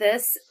played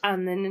this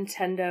on the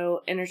Nintendo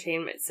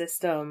Entertainment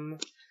System.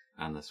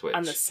 On the Switch.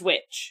 On the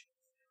Switch.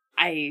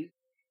 I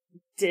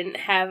didn't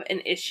have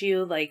an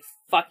issue like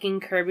fucking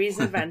Kirby's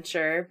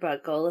Adventure,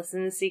 but go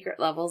listen to Secret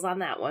Levels on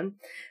that one.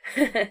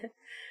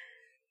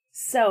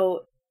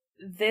 So,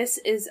 this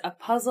is a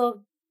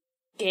puzzle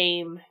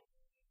game,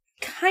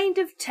 kind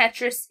of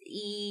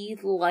Tetris-y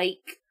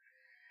like.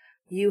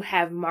 You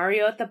have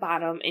Mario at the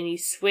bottom, and you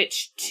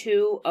switch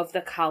 2 of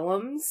the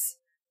columns,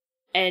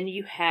 and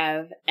you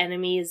have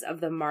enemies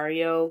of the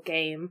Mario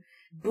game.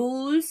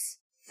 Boos,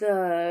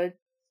 the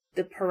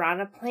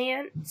piranha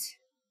plant,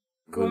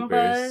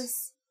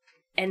 Goombas,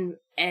 and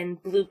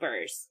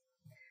bloopers.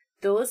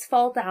 Those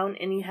fall down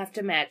and you have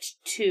to match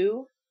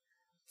 2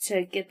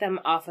 to get them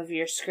off of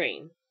your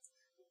screen.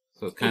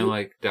 So it's kind of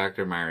like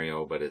Dr.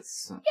 Mario, but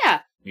it's...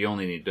 Yeah. You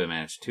only need to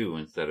match 2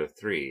 instead of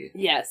 3.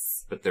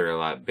 Yes. But they're a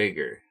lot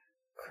bigger.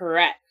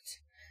 Correct.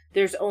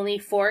 There's only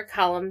 4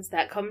 columns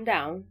that come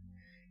down.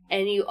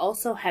 And you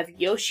also have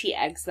Yoshi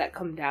eggs that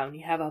come down.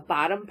 You have a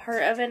bottom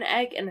part of an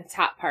egg and a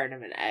top part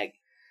of an egg.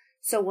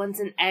 So once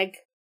an egg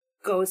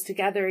goes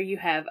together, you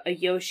have a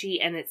Yoshi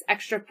and it's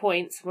extra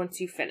points once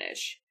you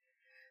finish.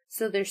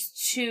 So there's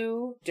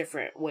 2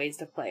 different ways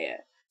to play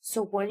it.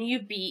 So when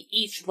you beat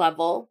each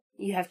level,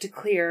 you have to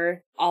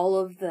clear all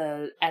of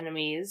the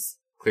enemies.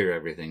 Clear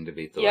everything to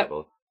beat the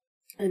level.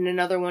 And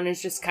another one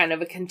is just kind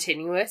of a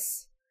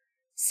continuous.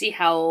 See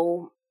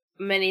how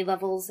many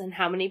levels and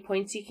how many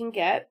points you can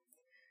get.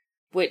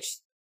 Which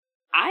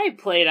I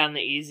played on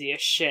the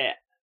easiest shit.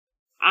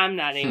 I'm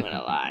not even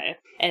gonna lie.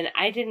 And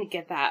I didn't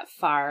get that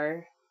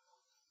far.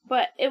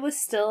 But it was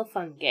still a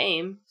fun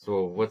game.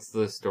 So what's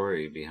the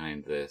story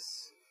behind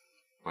this?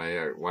 Why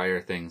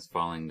are things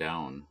falling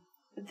down?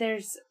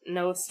 There's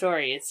no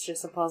story. It's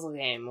just a puzzle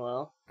game,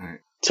 Will. All right.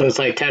 So it's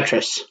like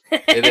Tetris.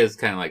 It is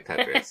kind of like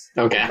Tetris.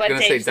 Okay. I was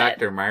going to say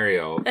Dr.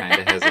 Mario kind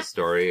of has a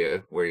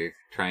story where you're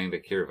trying to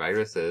cure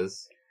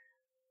viruses.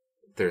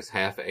 There's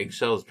half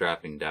eggshells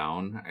dropping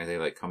down. Are they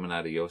like coming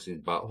out of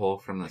Yoshi's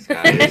butthole from the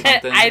sky or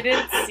something? I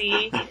didn't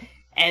see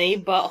any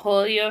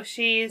butthole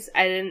Yoshis.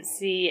 I didn't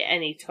see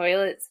any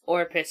toilets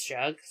or piss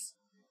jugs.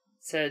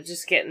 So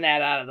just getting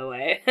that out of the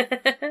way.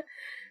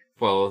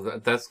 Well,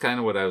 that's kind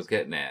of what I was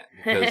getting at.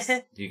 Because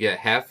you get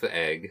half the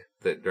egg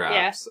that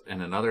drops and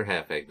another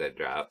half egg that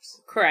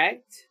drops.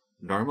 Correct.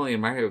 Normally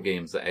in Mario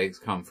games, the eggs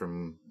come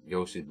from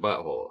Yoshi's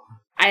butthole.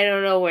 I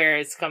don't know where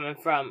it's coming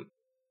from.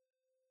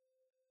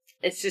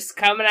 It's just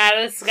coming out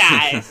of the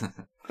sky.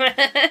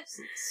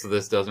 So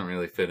this doesn't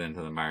really fit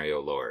into the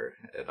Mario lore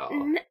at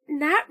all.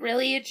 Not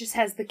really. It just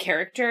has the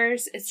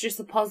characters. It's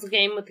just a puzzle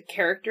game with the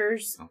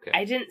characters. Okay.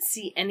 I didn't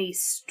see any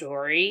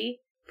story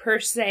per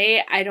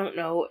se. I don't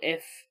know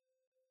if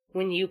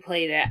when you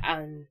played it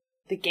on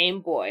the Game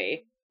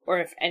Boy or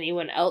if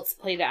anyone else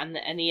played it on the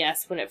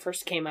NES when it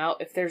first came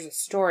out, if there's a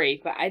story,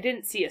 but I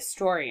didn't see a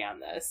story on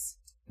this.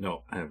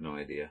 No, I have no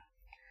idea.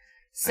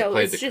 So I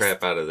played the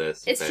crap out of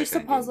this. It's just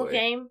a puzzle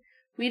game.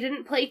 We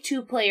didn't play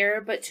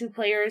 2-player, but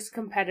 2-player is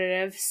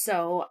competitive,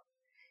 so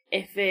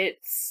if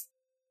it's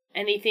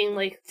anything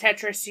like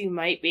Tetris, you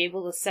might be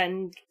able to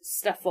send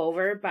stuff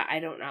over, but I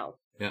don't know.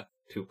 Yeah,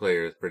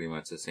 2-player is pretty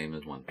much the same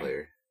as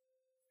 1-player.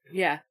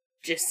 Yeah,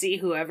 just see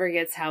whoever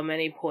gets how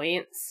many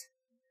points.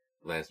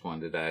 Last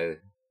one to die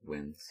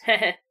wins.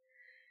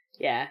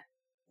 Yeah.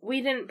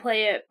 We didn't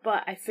play it,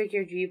 but I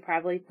figured you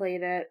probably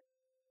played it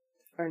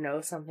or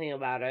know something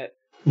about it.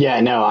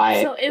 Yeah, no,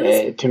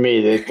 to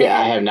me,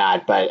 I have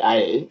not, but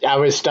I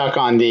was stuck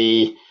on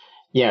the,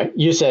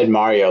 you said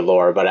Mario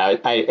lore, but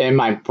I in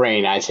my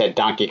brain, I said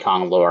Donkey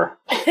Kong lore.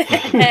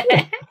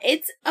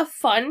 It's a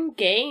fun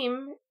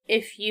game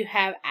if you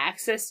have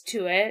access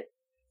to it.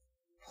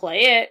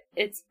 Play it.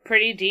 It's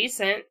pretty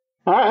decent.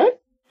 All right.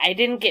 I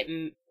didn't get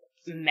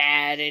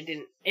mad. It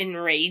didn't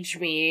enrage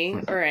me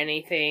or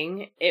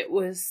anything. It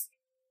was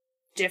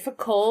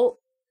difficult.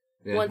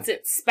 Yeah. Once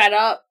it's sped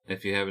up.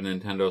 If you have a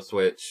Nintendo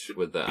Switch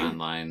with the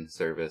online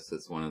service,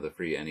 it's one of the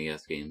free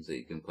NES games that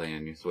you can play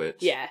on your Switch.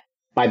 Yeah.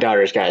 My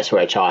daughter's got a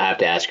Switch. I'll have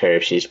to ask her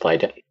if she's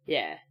played it.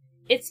 Yeah.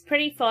 It's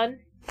pretty fun.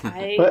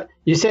 But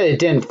you said it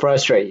didn't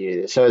frustrate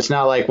you, so it's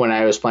not like when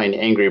I was playing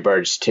Angry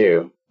Birds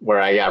 2,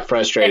 where I got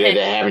frustrated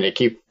at having to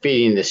keep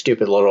feeding the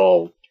stupid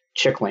little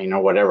chickling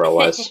or whatever it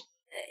was.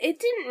 It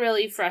didn't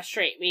really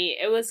frustrate me.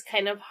 It was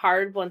kind of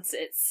hard once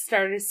it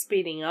started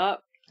speeding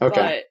up.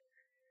 Okay.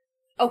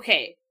 But,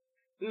 okay.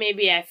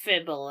 Maybe I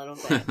fib a little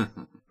bit.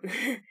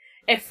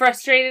 It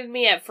frustrated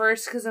me at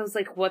first because I was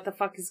like, what the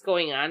fuck is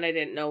going on? I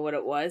didn't know what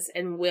it was.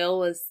 And Will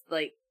was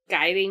like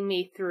guiding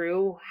me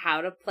through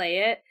how to play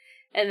it.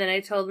 And then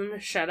I told him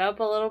to shut up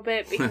a little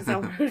bit because I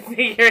wanted to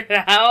figure it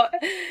out.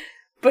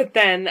 But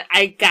then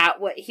I got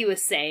what he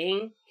was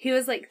saying. He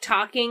was like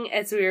talking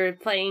as we were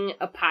playing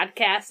a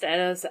podcast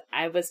and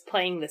I was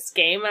playing this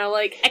game. And I'm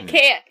like, I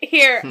can't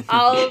hear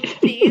all of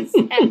these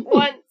at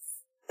once.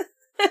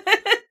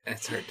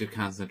 It's hard to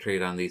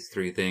concentrate on these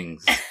 3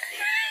 things.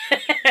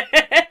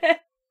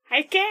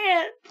 I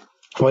can't.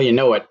 Well, you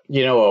know what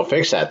will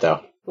fix that,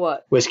 though?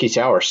 What? Whiskey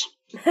sours.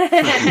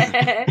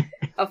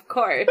 Of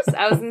course.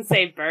 I was going to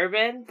say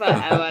bourbon, but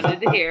I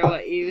wanted to hear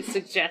what you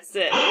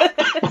suggested.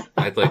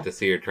 I'd like to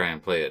see her try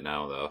and play it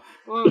now, though.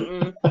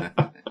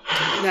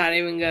 Not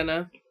even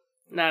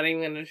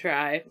gonna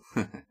try.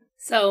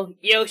 So,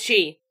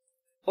 Yoshi.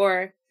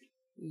 Or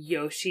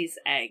Yoshi's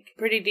Egg.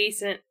 Pretty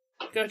decent.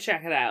 Go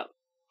check it out.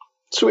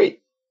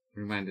 Sweet.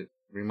 Reminded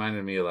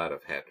me a lot of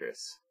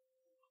Hatris.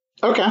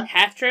 Okay.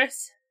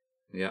 Hatris?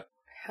 Yep.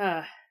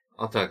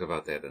 I'll talk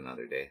about that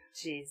another day.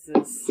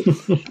 Jesus.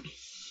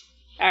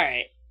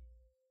 Alright.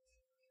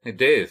 Hey,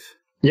 Dave.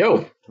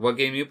 Yo. What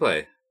game you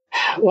play?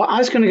 Well, I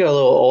was going to go a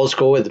little old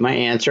school with my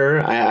answer.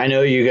 I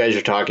know you guys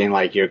are talking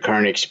like your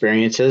current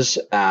experiences,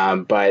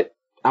 but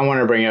I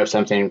want to bring up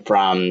something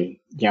from,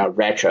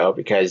 retro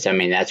because,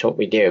 that's what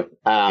we do.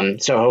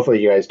 So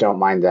hopefully you guys don't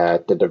mind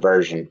the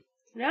diversion.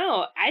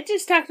 No, I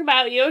just talked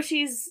about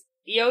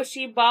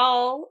Yoshi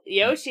Ball.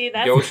 Yoshi,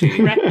 that's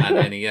Yoshi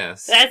on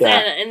NES. That's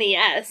on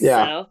NES.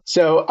 Yeah.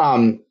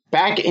 So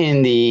back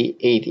in the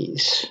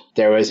 80s,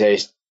 there was a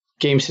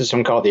game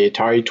system called the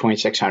Atari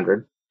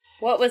 2600.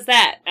 What was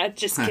that?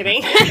 Just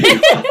kidding.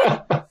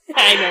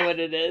 I know what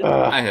it is.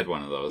 I had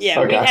one of those. Yeah,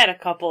 we had a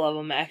couple of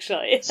them,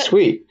 actually.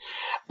 Sweet.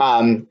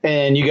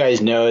 And you guys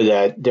know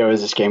that there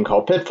was this game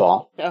called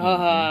Pitfall.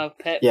 Oh,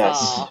 Pitfall.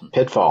 Yes,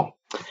 Pitfall.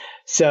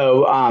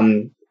 So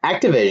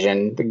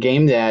Activision, the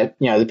game that,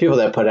 the people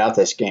that put out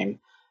this game,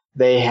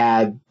 they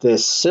had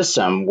this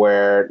system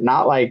where,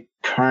 not like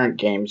current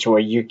games where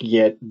you could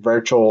get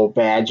virtual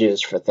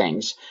badges for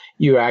things.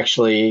 You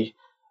actually,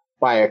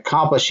 by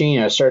accomplishing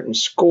a certain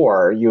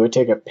score, you would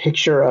take a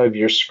picture of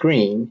your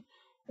screen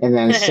and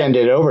then send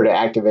it over to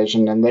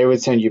Activision, and they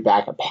would send you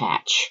back a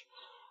patch.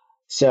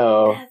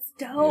 So that's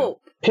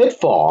dope.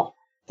 Pitfall,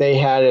 they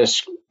had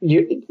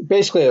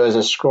basically it was a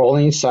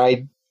scrolling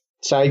side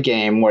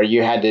game where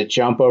you had to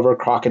jump over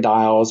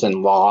crocodiles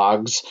and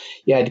logs.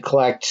 You had to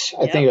collect,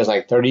 I think it was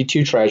like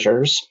 32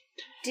 treasures.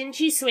 Didn't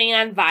you swing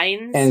on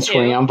vines? And too?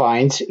 swing on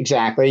vines,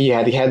 exactly. You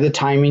had to have the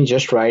timing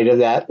just right of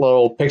that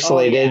little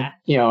pixelated,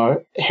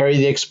 Harry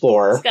the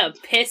Explorer. It's going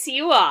to piss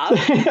you off.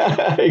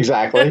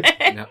 Exactly.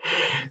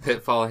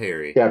 Pitfall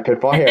Harry. Yeah,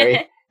 Pitfall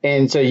Harry.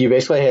 And so you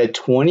basically had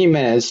 20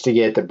 minutes to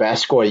get the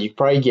best score you could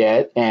probably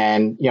get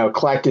and,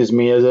 collect as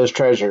many of those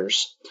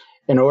treasures.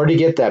 In order to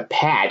get that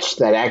patch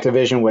that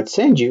Activision would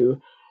send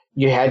you,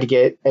 you had to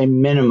get a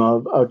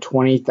minimum of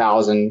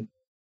 20,000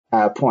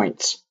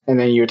 points. And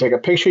then you would take a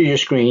picture of your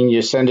screen,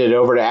 you send it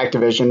over to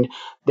Activision.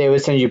 They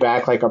would send you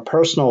back like a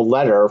personal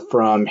letter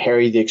from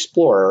Harry the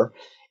Explorer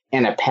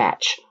and a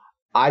patch.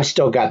 I've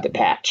still got the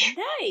patch.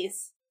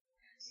 Nice.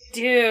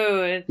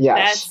 Dude, yes.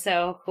 That's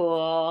so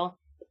cool.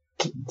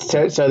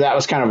 So that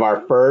was kind of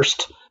our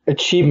first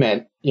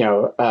achievement,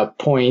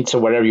 points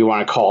or whatever you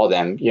want to call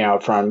them,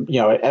 from,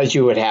 as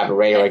you would have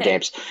regular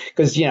games.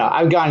 Because,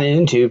 I've gotten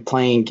into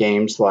playing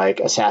games like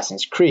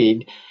Assassin's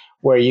Creed,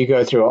 where you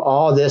go through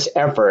all this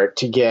effort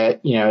to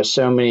get,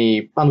 so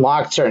many,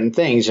 unlock certain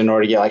things in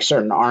order to get like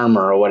certain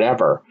armor or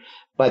whatever.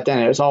 But then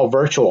it was all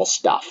virtual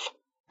stuff.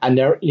 And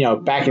there,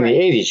 back in the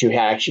 80s, you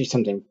had actually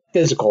something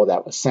physical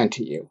that was sent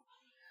to you.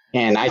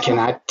 And I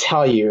cannot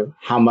tell you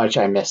how much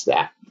I miss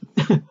that.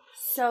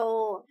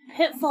 So,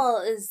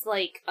 Pitfall is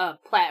like a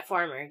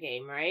platformer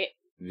game, right?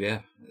 Yeah,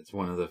 it's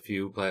one of the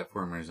few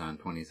platformers on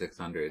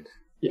 2600.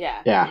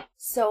 Yeah. Yeah.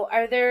 So,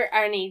 are there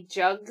any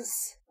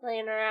jugs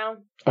laying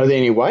around? Are there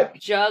any what?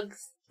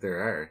 Jugs. There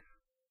are.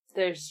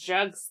 There's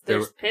jugs.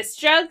 There's piss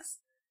jugs?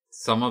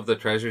 Some of the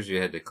treasures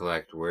you had to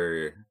collect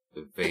were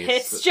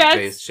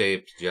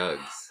vase-shaped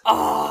jugs.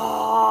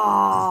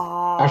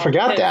 Oh! I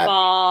forgot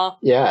Pitfall.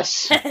 that.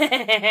 Yes.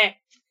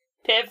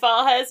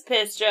 Pitfall has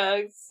piss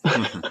jugs.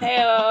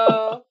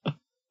 Heyo.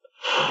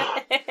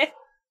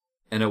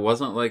 And it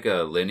wasn't like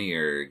a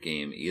linear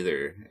game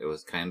either. It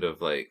was kind of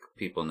like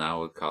people now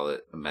would call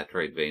it a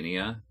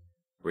Metroidvania,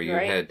 where you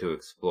had to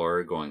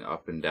explore going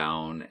up and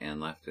down and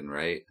left and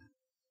right,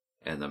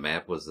 and the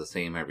map was the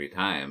same every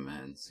time,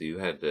 and so you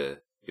had a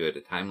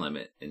time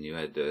limit and you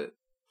had to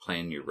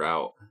plan your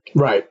route.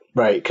 Right.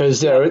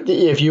 Because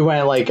if you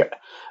went like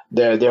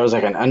there was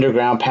like an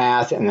underground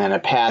path and then a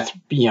path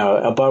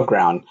above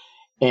ground.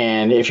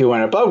 And if you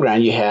went above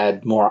ground, you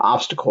had more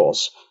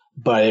obstacles.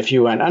 But if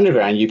you went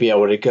underground, you'd be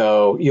able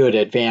to you would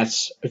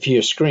advance a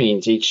few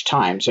screens each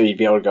time. So you'd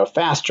be able to go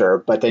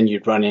faster, but then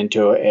you'd run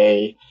into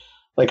a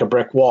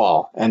brick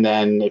wall. And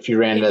then if you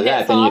ran into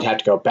that, then you'd have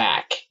to go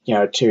back,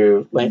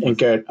 and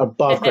go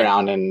above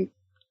ground and,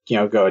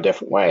 go a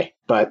different way.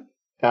 But,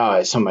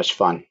 it's so much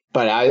fun.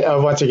 But I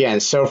once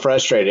again, so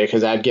frustrated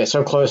because I'd get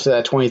so close to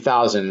that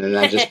 20,000 and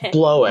then just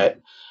blow it.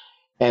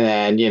 And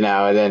then,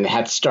 then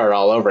have to start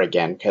all over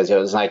again because it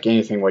was like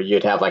anything where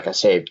you'd have like a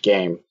saved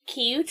game.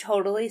 Can you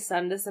totally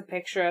send us a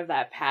picture of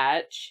that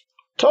patch?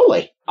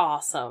 Totally.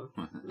 Awesome.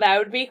 That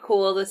would be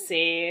cool to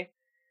see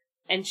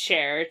and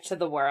share to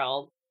the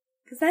world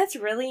because that's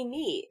really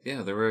neat.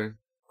 Yeah, there were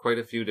quite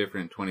a few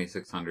different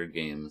 2600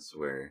 games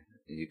where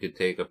you could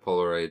take a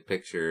Polaroid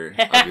picture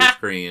of your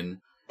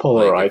screen.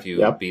 Polaroid, like if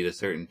you beat a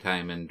certain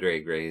time in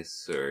Drag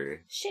Race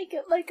or... Shake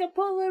it like a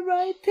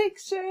Polaroid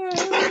picture.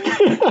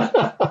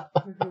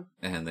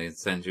 And they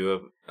send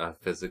you a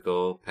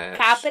physical patch.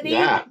 Copy?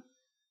 Yeah.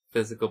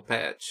 Physical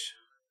patch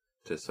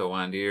to sew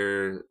onto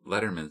your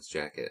Letterman's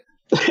jacket.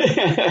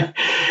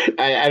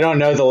 I don't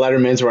know the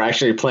Lettermans were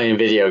actually playing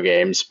video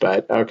games,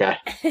 but okay.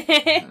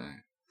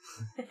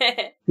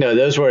 No,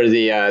 those were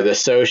the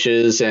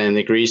Socs and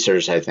the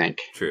Greasers, I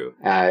think. True.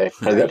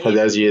 For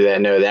those of you that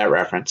know that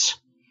reference.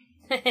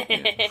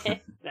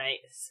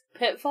 Nice.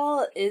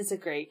 Pitfall is a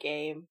great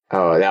game.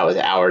 Oh, that was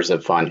hours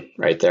of fun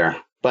right there.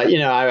 But,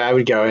 I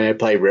would go and I'd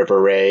play River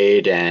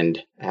Raid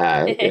and,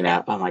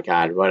 oh my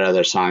God, what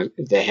other songs?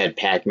 They had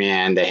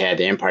Pac-Man, they had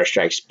The Empire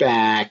Strikes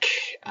Back,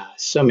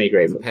 so many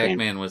great movies.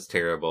 Pac-Man was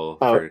terrible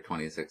for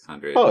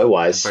 2600. Oh, it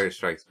was. Empire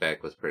Strikes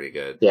Back was pretty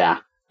good. Yeah.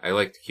 I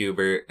liked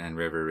Cubert and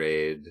River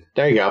Raid.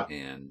 There you go.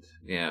 And,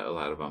 yeah, a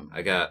lot of them.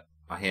 I got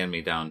a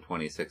hand-me-down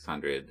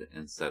 2600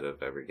 instead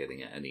of ever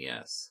getting an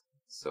NES.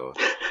 So...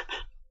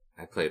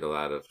 I played a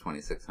lot of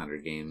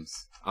 2600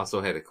 games. Also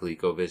had a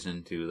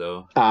ColecoVision too,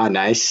 though. Ah,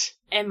 nice.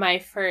 And my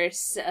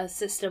first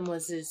system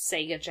was a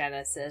Sega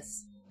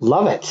Genesis.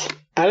 Love it.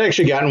 I'd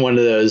actually gotten one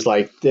of those,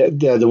 like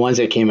the ones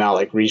that came out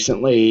like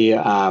recently.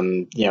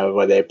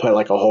 Where they put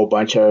like a whole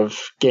bunch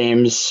of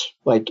games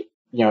like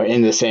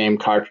in the same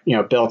cart,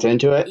 built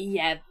into it.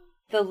 Yeah,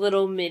 the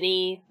little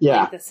mini.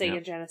 Yeah, like the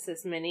Sega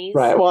Genesis minis.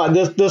 Right. Well,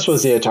 this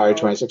was the Atari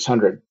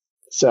 2600.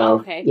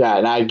 So, yeah,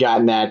 and I'd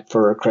gotten that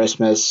for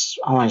Christmas,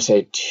 I want to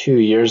say 2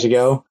 years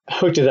ago. I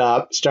hooked it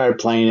up, started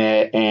playing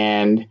it,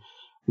 and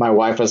my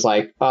wife was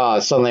like, oh,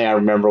 suddenly I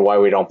remember why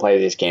we don't play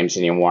these games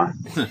anymore.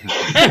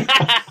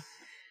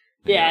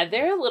 Yeah,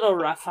 they're a little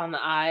rough on the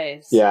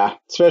eyes. Yeah,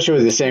 especially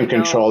with the same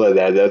controller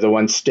there. The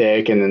one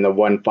stick and then the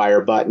one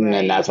fire button,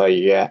 and that's all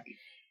you get.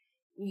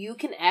 You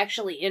can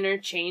actually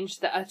interchange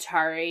the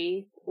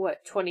Atari,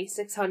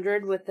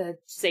 2600 with the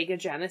Sega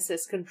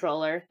Genesis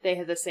controller. They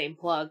have the same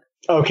plug.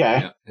 Okay.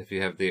 Yeah, if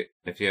you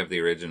have the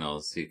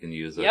originals, you can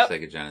use a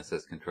Sega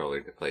Genesis controller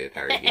to play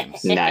Atari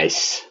games.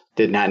 Nice.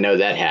 Did not know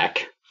that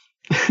hack.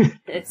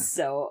 It's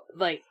so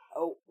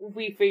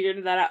we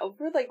figured that out.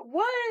 We're like,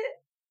 what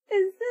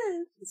is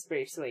this? It's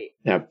pretty sweet.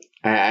 Yep.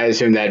 I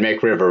assume that'd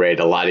make River Raid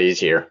a lot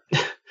easier.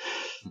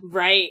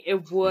 Right,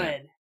 it would. Yeah.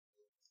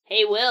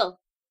 Hey, Will.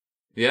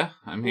 Yeah,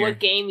 I'm here. What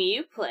game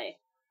you play?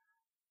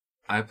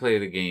 I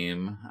played a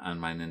game on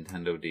my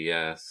Nintendo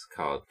DS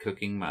called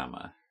Cooking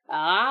Mama.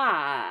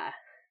 Ah.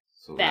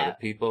 So a lot of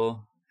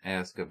people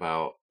ask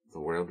about the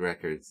world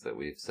records that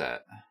we've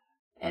set.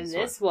 And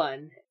this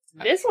one's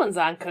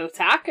on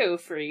Kotaku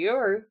for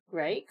you,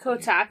 right?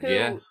 Kotaku.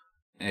 Yeah.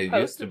 It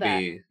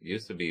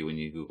used to be when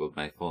you Googled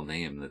my full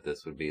name that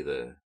this would be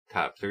the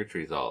top search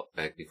result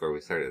back before we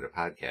started a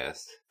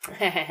podcast.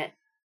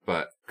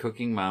 But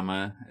Cooking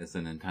Mama is a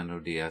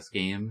Nintendo DS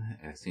game.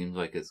 It seems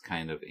like it's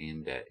kind of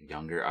aimed at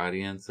younger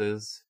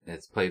audiences.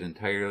 It's played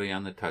entirely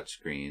on the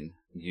touchscreen.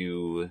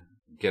 You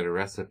get a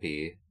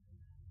recipe,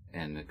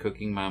 and the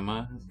Cooking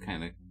Mama is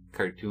kind of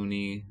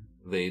cartoony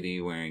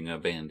lady wearing a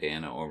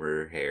bandana over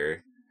her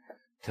hair.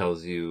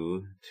 Tells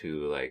you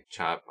to like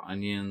chop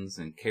onions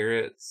and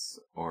carrots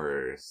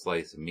or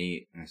slice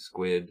meat or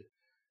squid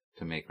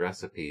to make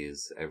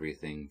recipes.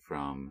 Everything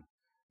from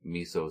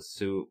miso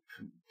soup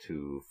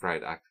to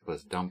fried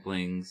octopus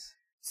dumplings.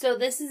 So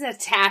this is a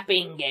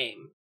tapping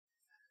game.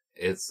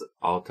 It's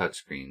all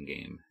touchscreen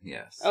game,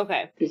 yes.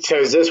 Okay. So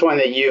is this one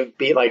that you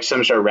beat like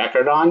some sort of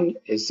record on?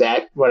 Is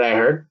that what I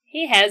heard?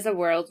 He has a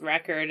world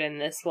record in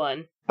this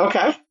one.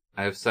 Okay.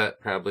 I've set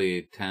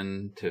probably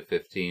 10 to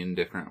 15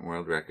 different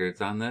world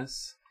records on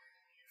this.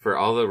 For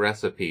all the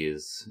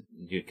recipes,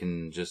 you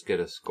can just get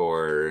a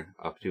score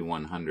up to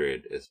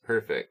 100 is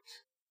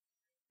perfect.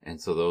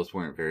 And so those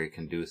weren't very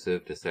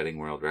conducive to setting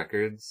world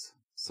records.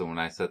 So when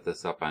I set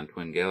this up on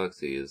Twin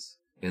Galaxies,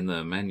 in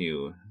the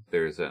menu,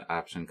 there's an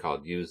option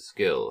called Use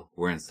Skill,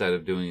 where instead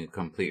of doing a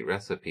complete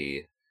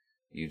recipe,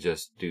 you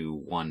just do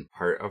one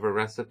part of a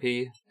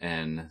recipe,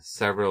 and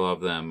several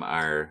of them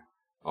are,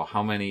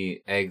 how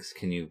many eggs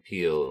can you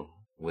peel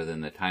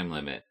within the time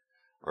limit?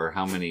 Or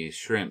how many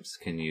shrimps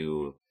can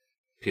you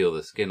peel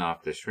the skin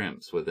off the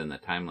shrimps within the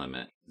time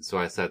limit? So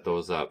I set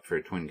those up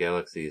for Twin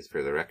Galaxies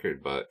for the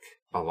record book.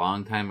 A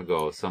long time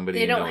ago, somebody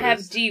They don't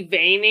noticed... have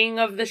deveining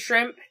of the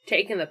shrimp,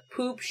 taking the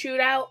poop shoot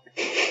out?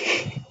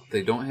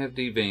 They don't have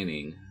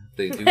deveining.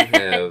 They do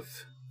have...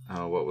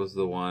 what was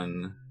the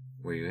one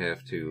where you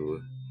have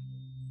to...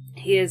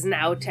 He is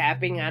now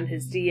tapping on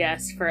his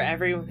DS for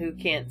everyone who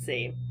can't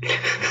see.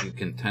 You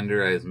can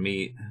tenderize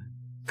meat.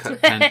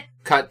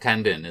 Cut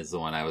tendon is the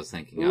one I was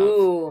thinking of.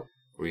 Ooh.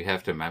 Where you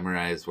have to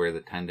memorize where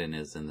the tendon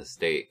is in the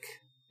steak.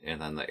 And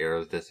then the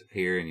arrows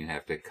disappear and you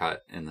have to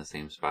cut in the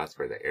same spots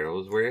where the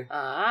arrows were.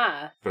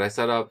 Ah. But I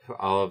set up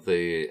all of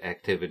the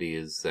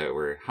activities that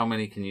were, how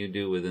many can you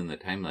do within the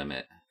time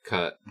limit?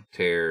 Cut,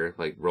 tear,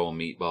 like roll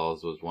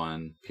meatballs was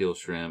one. Peel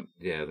shrimp.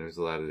 Yeah, there's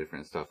a lot of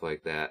different stuff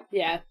like that.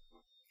 Yeah.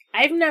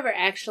 I've never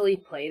actually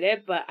played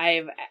it, but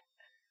I've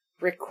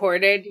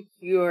recorded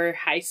your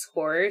high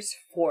scores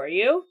for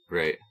you.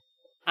 Right.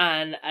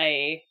 On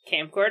a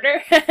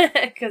camcorder,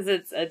 because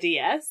it's a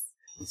DS.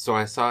 So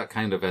I saw it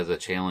kind of as a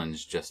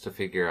challenge just to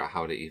figure out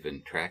how to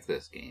even track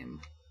this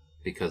game.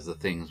 Because the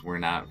things were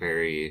not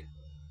very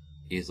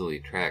easily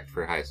tracked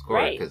for high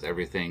score. Because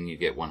everything you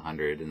get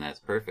 100 and that's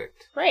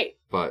perfect. Right.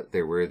 But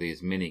there were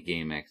these mini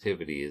game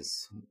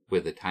activities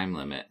with a time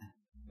limit.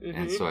 Mm-hmm.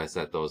 And so I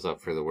set those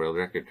up for the world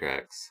record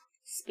tracks.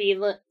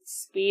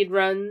 Speed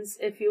runs,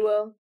 if you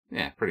will.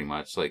 Yeah, pretty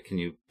much. Like, can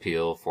you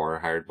peel 4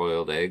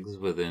 hard-boiled eggs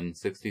within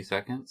 60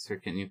 seconds? Or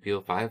can you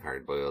peel 5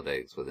 hard-boiled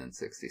eggs within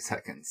 60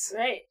 seconds?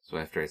 Right. So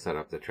after I set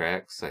up the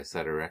tracks, I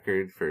set a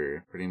record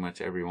for pretty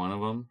much every one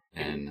of them.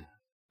 And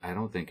I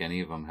don't think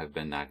any of them have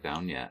been knocked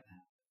down yet.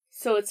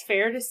 So it's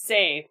fair to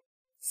say,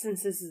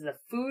 since this is a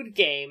food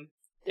game,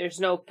 there's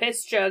no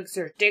piss jugs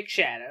or dick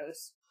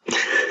shadows.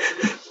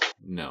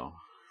 No.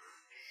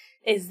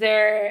 Is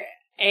there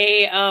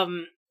a,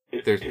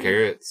 There's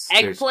carrots.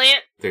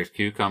 eggplant? There's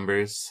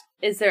cucumbers.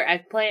 Is there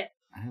eggplant?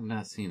 I have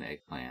not seen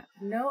eggplant.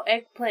 No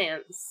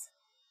eggplants.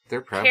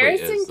 There probably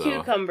Carrots is, and though.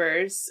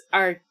 cucumbers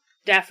are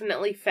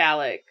definitely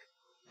phallic.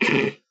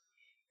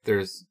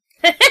 There's...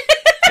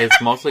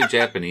 It's mostly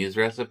Japanese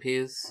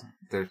recipes.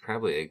 There's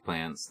probably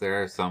eggplants.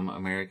 There are some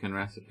American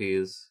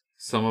recipes.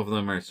 Some of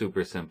them are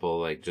super simple,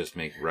 like just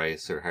make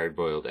rice or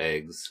hard-boiled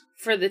eggs.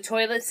 For the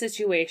toilet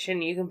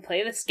situation, you can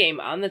play this game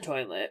on the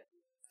toilet,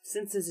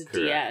 since it's a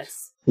Correct.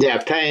 DS. Yeah,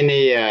 playing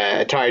the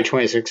Atari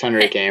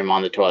 2600 game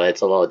on the toilet, it's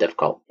a little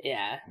difficult.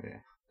 Yeah.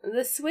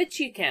 The Switch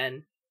you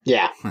can.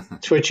 Yeah,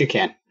 Switch you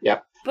can.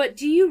 Yep. But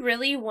do you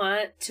really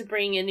want to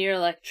bring in your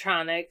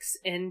electronics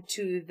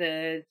into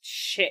the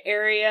shit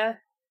area?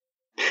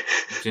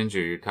 Ginger,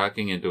 you're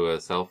talking into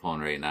a cell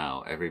phone right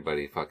now.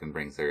 Everybody fucking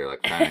brings their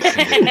electronics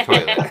into the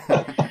toilet.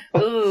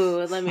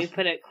 Ooh, let me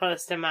put it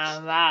close to my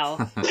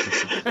mouth.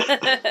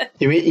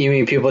 You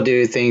mean people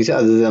do things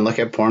other than look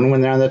at porn when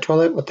they're on the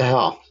toilet? What the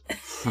hell?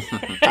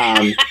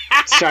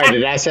 Sorry,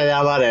 did I say that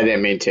out loud? I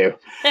didn't mean to.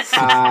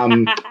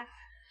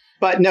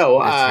 But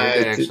no. It's hard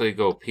to actually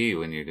go pee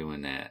when you're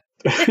doing that.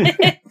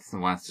 It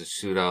wants to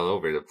shoot all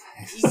over the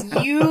place.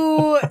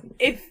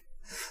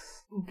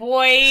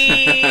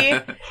 Boy,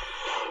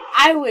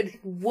 I would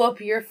whoop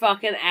your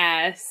fucking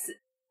ass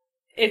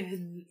if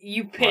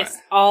you pissed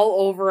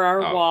all over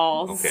our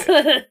walls.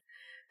 Okay.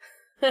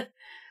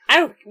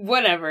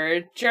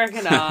 Whatever,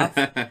 jerking off.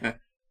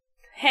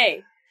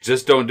 Hey.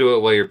 Just don't do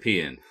it while you're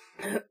peeing.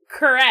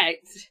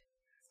 Correct.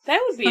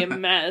 That would be a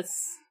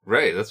mess.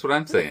 Right, that's what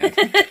I'm saying.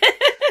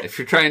 If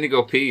you're trying to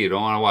go pee, you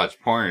don't want to watch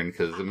porn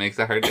because it makes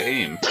it hard to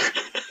aim.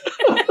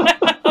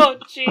 Oh,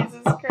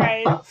 Jesus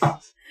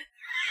Christ.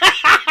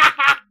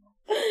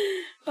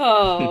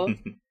 Oh.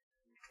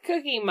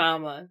 Cookie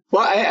Mama.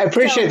 Well, I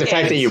appreciate the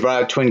fact that you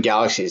brought up Twin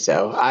Galaxies,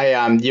 though.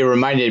 You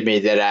reminded me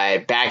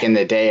that back in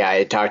the day,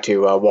 I talked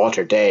to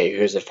Walter Day,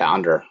 who's the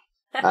founder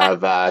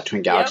of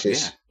Twin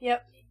Galaxies.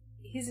 Yep.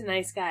 He's a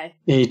nice guy.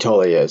 He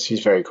totally is.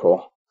 He's very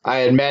cool. I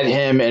had met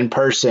him in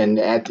person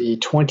at the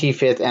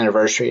 25th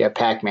anniversary of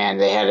Pac-Man.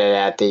 They had it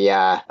at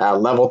the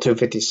Level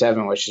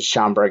 257, which is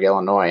Schaumburg,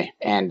 Illinois.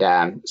 And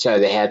so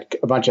they had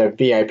a bunch of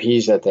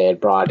VIPs that they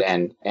had brought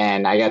in.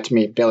 And I got to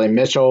meet Billy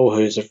Mitchell,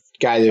 who's the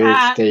guy who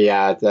was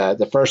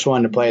the first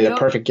one to play the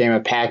perfect game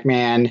of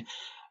Pac-Man.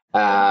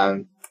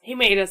 He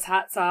made us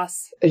hot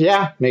sauce.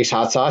 Yeah, makes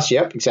hot sauce.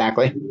 Yep,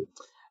 exactly.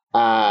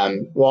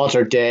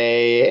 Walter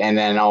Day, and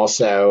then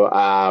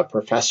also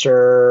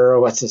Professor,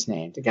 what's his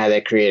name? The guy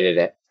that created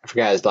it. I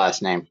forgot his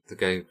last name. The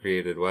guy who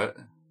created what?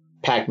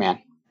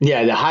 Pac-Man.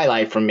 Yeah, the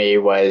highlight for me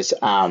was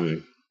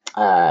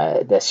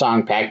the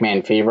song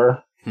Pac-Man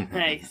Fever.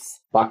 Nice.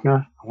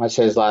 Buckner. I want to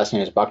say his last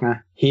name is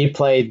Buckner. He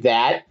played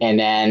that, and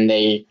then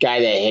the guy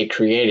that had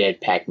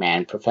created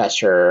Pac-Man,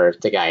 Professor,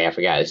 the guy, I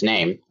forgot his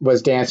name,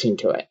 was dancing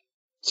to it.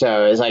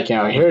 So it's like,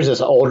 here's this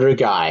older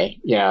guy,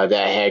 that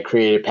had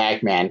created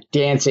Pac-Man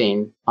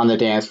dancing on the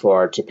dance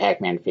floor to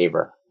Pac-Man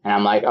Fever. And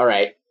I'm like, all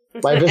right,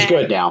 life is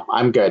good now.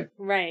 I'm good.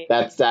 Right.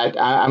 That's that.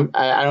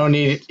 I don't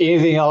need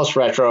anything else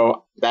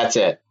retro. That's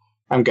it.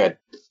 I'm good.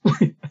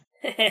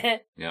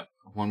 Yep.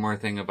 One more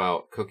thing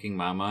about Cooking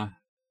Mama.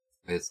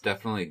 It's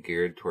definitely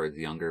geared towards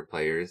younger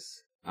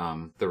players.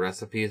 The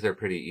recipes are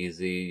pretty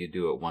easy. You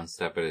do it one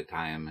step at a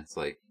time. It's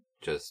like,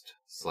 just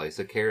slice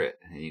a carrot,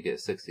 and you get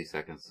 60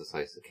 seconds to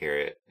slice a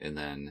carrot. And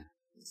then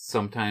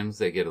sometimes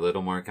they get a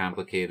little more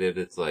complicated.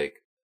 It's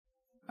like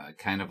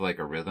kind of like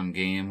a rhythm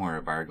game where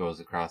a bar goes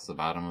across the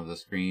bottom of the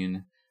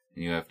screen,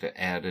 and you have to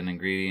add an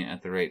ingredient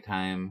at the right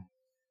time,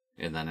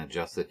 and then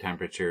adjust the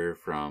temperature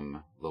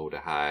from low to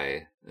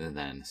high, and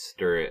then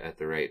stir it at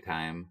the right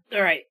time.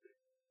 All right.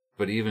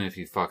 But even if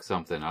you fuck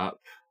something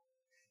up,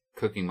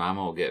 Cooking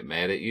Mama will get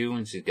mad at you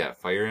when she's got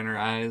fire in her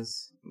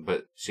eyes,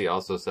 but she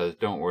also says,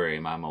 don't worry,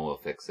 Mama will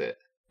fix it.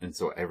 And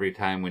so every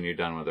time when you're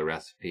done with a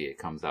recipe, it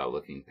comes out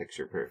looking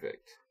picture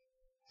perfect.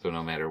 So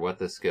no matter what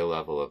the skill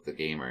level of the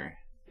gamer,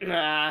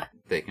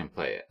 they can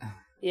play it.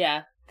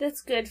 Yeah,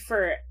 that's good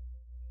for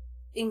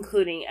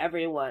including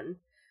everyone,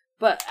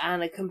 but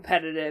on a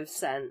competitive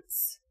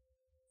sense,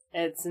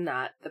 it's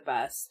not the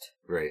best.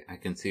 Right, I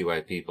can see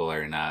why people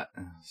are not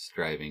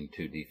striving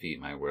to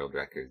defeat my world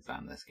records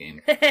on this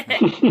game.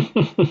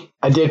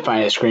 I did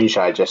find a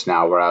screenshot just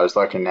now where I was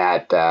looking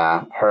at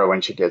her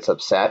when she gets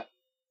upset.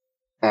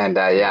 And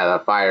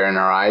the fire in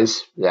her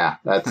eyes. Yeah,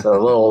 that's a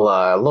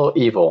little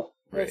evil.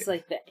 That's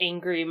like the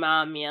angry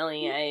mom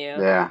yelling at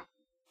you. Yeah.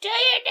 Do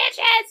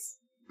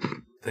your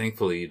dishes!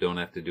 Thankfully, you don't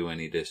have to do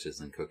any dishes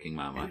in Cooking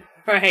Mama.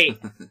 Right.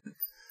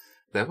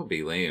 That would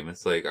be lame.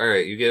 It's like, all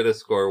right, you get a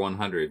score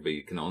 100, but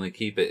you can only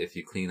keep it if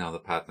you clean all the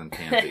pots and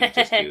pans that you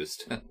just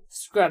used.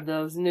 Scrub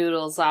those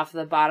noodles off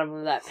the bottom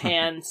of that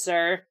pan,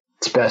 sir.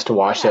 It's best to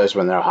wash those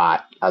when they're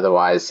hot.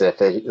 Otherwise, if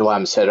they let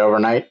them sit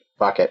overnight,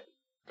 fuck it.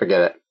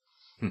 Forget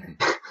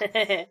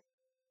it.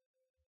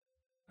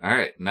 All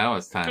right, now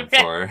it's time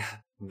for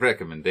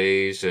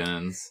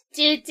recommendations.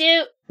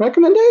 Doot.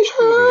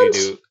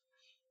 Recommendations!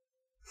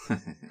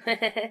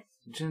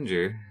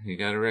 Ginger, you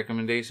got a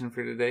recommendation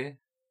for today?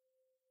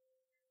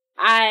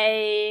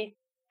 I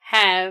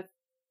have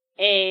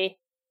a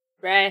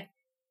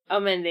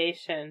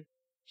recommendation.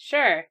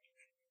 Sure.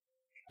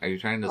 Are you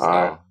trying to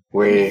stall?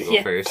 We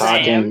go first.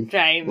 talking I am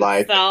trying to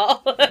like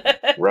stall.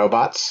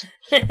 robots?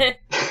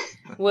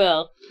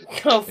 Will,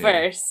 go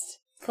first,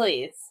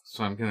 please.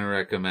 So I'm going to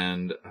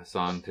recommend a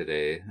song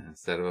today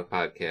instead of a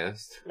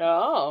podcast.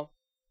 Oh.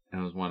 It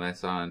was one I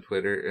saw on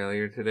Twitter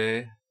earlier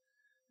today.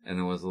 And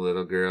it was a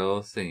little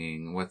girl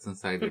singing What's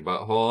Inside Your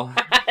Butthole.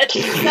 It's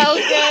so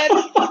good.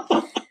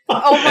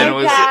 Oh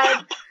my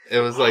god. It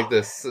was like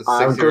this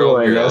 6-year-old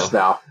Googling girl. this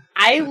now.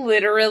 I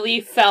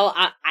literally fell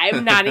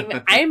I'm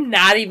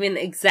not even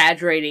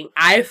exaggerating.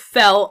 I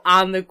fell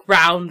on the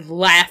ground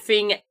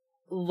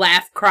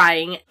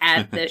crying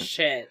at this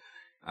shit.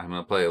 I'm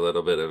going to play a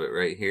little bit of it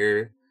right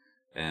here.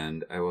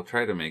 And I will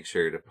try to make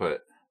sure to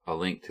put a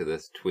link to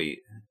this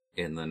tweet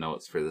in the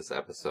notes for this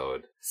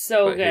episode.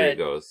 So but good. Here it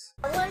goes.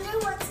 I wonder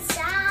what's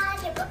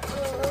inside your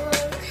butthole.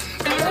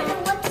 I wonder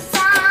what's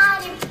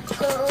inside your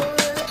butthole.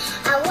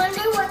 I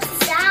wonder what's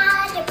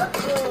inside your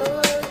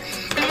butthole.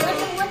 I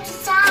wonder what's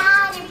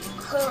inside your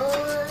butthole.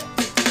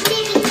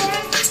 Maybe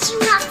there's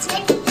astronauts,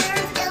 maybe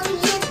there's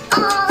aliens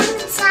all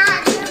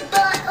inside your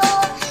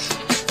butthole.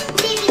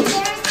 Maybe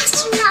there's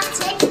astronauts,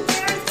 maybe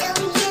there's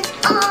aliens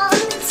all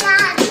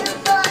inside your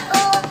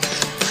butthole.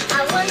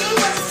 I wonder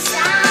what's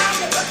inside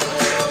your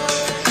butthole.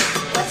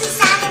 What's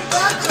inside your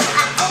butthole?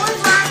 I always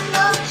wanna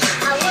know.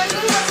 I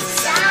wonder what's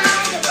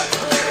inside your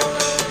butthole.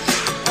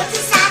 What's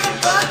inside your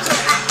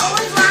butthole? I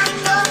always wanna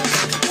know.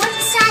 What's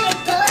inside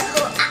your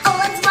butthole? I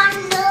always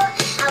wanna know.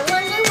 I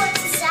wonder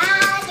what's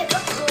inside your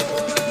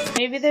butthole.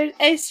 Maybe there's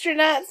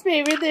astronauts,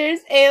 maybe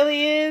there's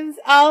aliens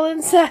all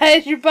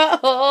inside your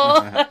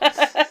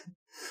butthole.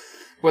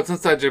 What's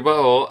inside your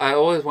butthole? I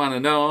always want to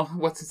know.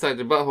 What's inside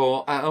your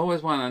butthole? I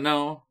always want to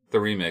know. The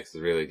remix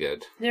is really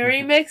good. The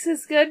remix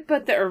is good,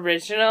 but the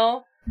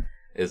original,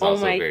 Is oh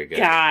also my very good.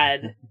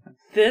 god.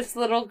 This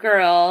little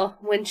girl,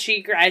 when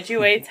she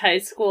graduates high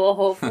school,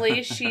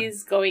 hopefully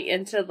she's going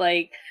into,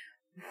 like,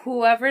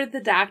 whoever the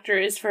doctor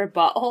is for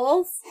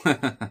buttholes.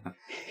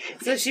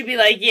 So she'd be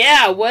like,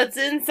 yeah, what's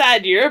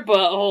inside your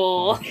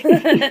butthole?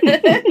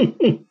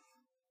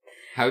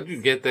 How'd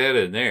you get that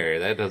in there?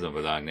 That doesn't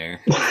belong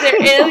there. Is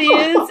there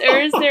aliens or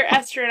is there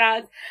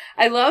astronauts?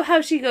 I love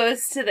how she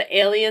goes to the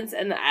aliens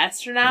and the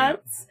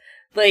astronauts.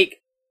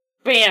 Like,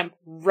 bam,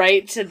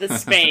 right to the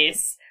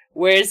space.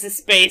 Where's the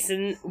space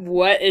and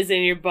what is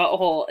in your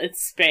butthole? It's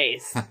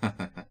space.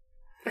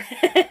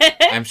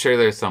 I'm sure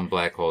there's some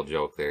black hole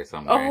joke there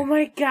somewhere. Oh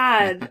my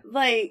god.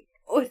 Like,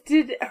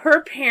 did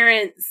her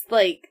parents,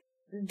 like,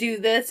 do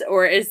this,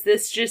 or is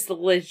this just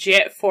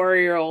legit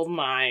 4-year-old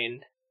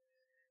mind?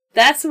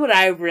 That's what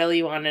I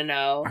really want to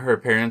know. Her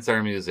parents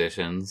are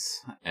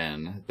musicians,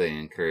 and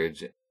they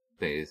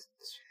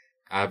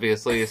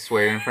obviously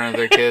swear in front of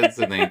their kids,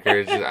 and they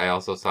encourage it. I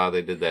also saw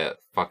they did that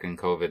fucking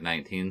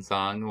COVID-19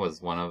 song,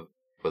 was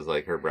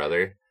like her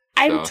brother.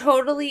 I'm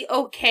totally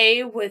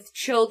okay with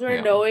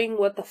children knowing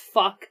what the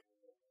fuck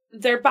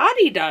their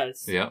body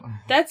does. Yep.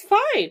 That's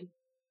fine.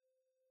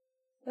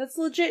 That's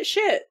legit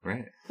shit.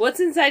 Right. What's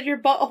inside your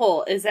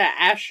butthole? Is that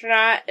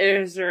astronaut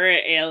or is there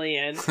an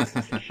alien?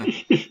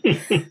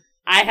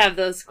 I have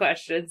those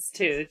questions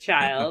too,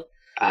 child.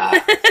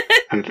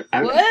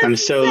 I'm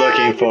so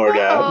looking forward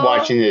to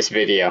watching this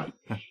video.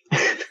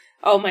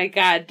 Oh my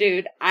god,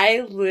 dude.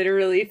 I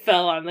literally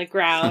fell on the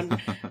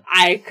ground.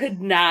 I could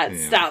not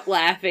stop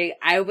laughing.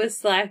 I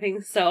was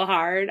laughing so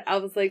hard. I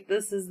was like,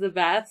 this is the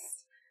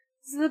best.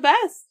 This is the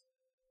best.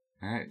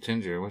 Alright,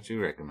 Ginger, what you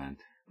recommend?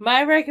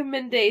 My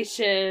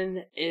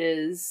recommendation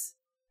is,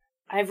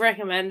 I've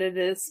recommended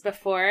this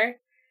before,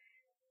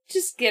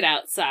 just get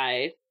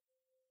outside.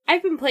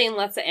 I've been playing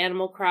lots of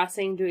Animal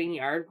Crossing, doing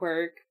yard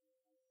work.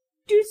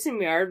 Do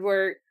some yard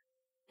work.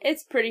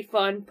 It's pretty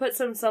fun. Put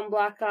some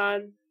sunblock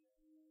on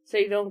so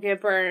you don't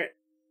get burnt.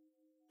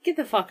 Get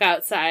the fuck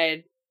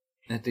outside.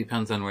 It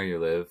depends on where you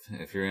live.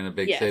 If you're in a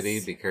big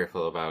city, be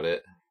careful about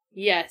it.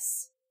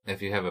 Yes.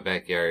 If you have a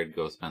backyard,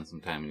 go spend some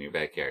time in your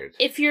backyard.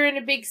 If you're in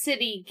a big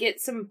city, get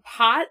some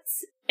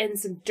pots and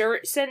some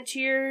dirt sent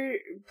to your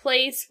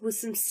place with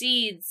some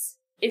seeds.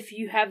 If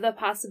you have the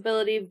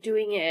possibility of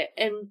doing it,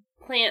 and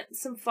plant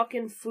some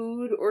fucking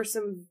food or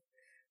some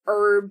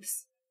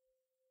herbs.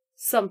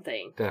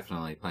 Something.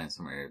 Definitely plant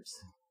some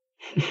herbs.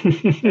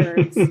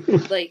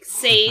 Herbs. Like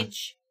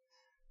sage.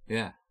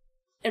 Yeah.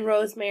 And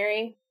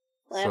rosemary.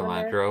 Lavender.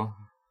 Cilantro.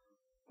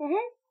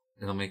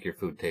 Mm-hmm. It'll make your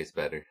food taste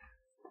better.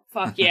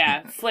 Fuck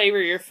yeah.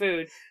 Flavor your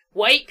food.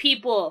 White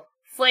people,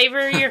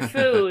 flavor your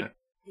food.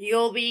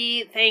 You'll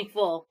be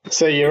thankful.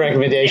 So your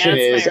recommendation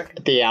Yeah, that's is my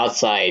The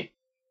Outside.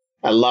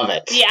 I love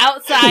it. The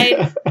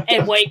Outside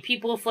and white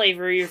people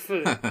flavor your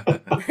food.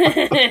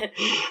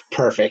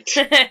 Perfect.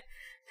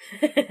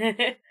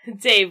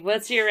 Dave,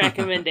 what's your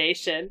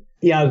recommendation?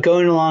 Yeah,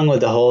 going along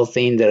with the whole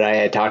theme that I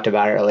had talked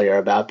about earlier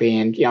about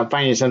being,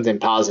 finding something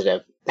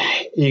positive.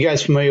 You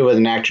guys familiar with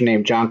an actor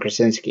named John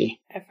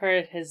Krasinski? I've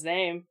heard his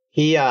name.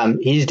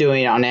 He's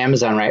doing on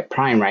Amazon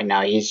Prime right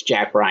now. He's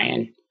Jack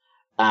Ryan.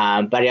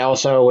 But he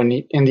also,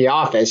 in The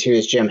Office, he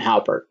was Jim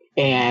Halpert.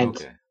 And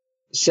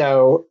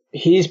so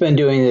he's been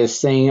doing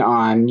this thing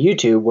on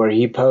YouTube where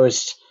he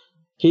posts,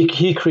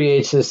 he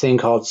creates this thing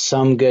called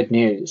Some Good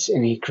News.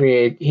 And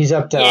he's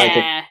up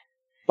to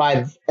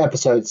 5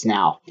 episodes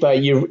now.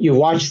 But you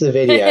watch the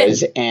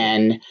videos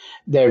and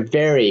they're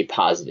very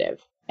positive.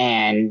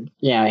 And,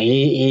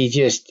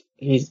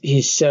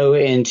 he's so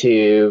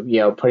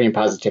into, putting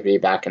positivity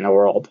back in the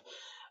world.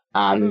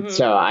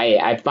 So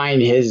I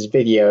find his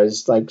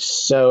videos like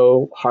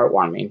so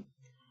heartwarming.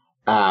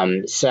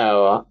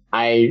 So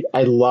I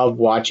love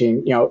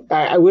watching,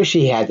 I wish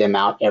he had them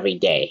out every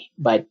day,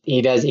 but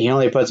he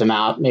only puts them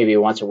out maybe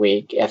once a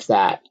week, if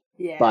that.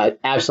 Yeah. But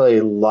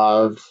absolutely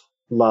love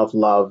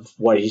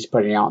what he's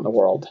putting out in the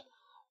world.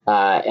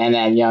 And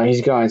then,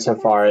 he's going so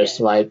far as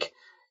to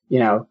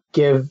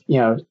give,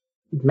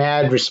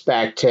 mad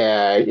respect to,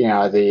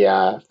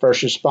 the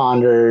first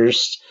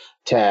responders,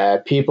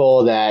 to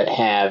people that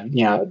have,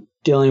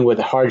 dealing with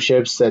the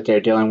hardships that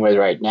they're dealing with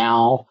right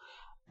now.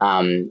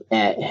 And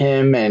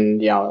him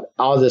and,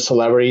 all the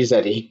celebrities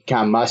that he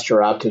can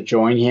muster up to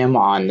join him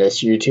on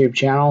this YouTube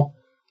channel.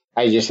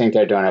 I just think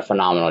they're doing a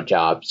phenomenal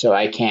job. So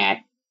I can't,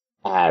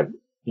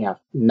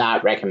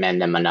 not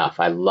recommend them enough.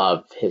 I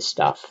love his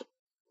stuff.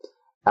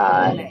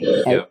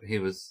 He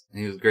was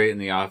great in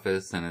The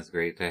Office, and it's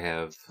great to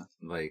have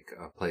like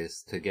a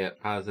place to get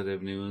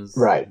positive news.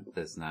 Right.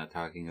 That's not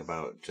talking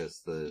about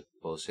just the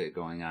bullshit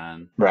going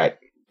on. Right.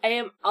 I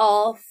am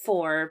all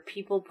for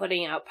people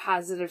putting out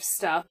positive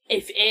stuff.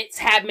 If it's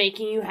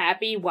making you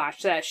happy,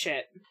 watch that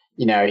shit.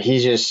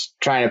 He's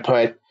just trying to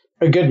put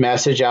a good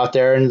message out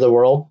there into the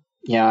world.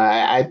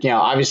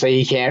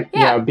 Obviously he can't,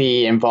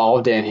 be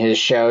involved in his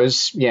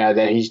shows,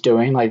 that he's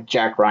doing, like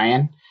Jack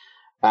Ryan.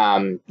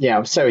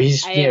 So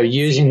he's,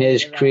 using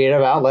his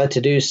creative outlet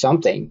to do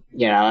something,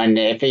 and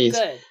if he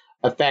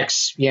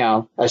affects,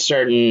 a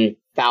certain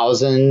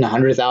 1,000,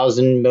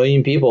 100,000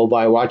 million people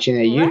by watching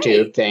a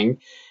YouTube thing,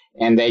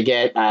 and they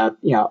get, a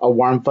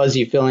warm,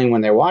 fuzzy feeling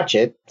when they watch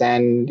it,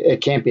 then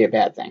it can't be a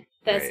bad thing.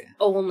 That's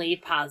only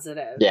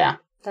positive. Yeah.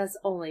 That's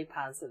only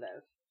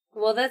positive.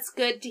 Well, that's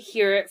good to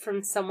hear it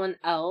from someone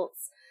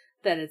else,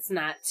 that it's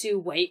not too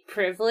white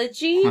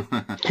privilegey.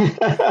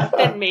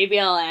 Then maybe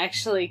I'll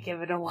actually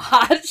give it a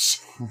watch.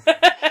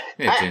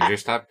 Yeah, Ginger,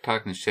 stop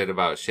talking shit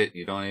about shit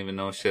you don't even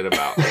know shit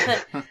about.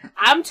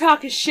 I'm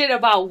talking shit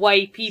about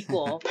white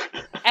people.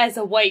 As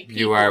a white people.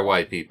 You are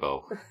white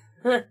people.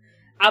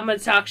 I'm gonna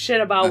talk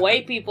shit about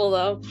white people,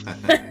 though.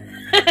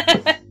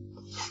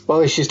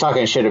 Well, she's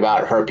talking shit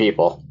about her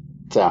people,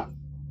 so.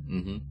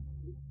 Mm-hmm.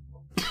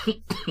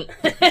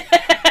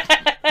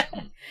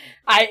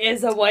 I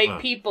is a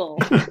white people,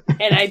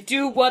 and I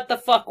do what the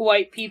fuck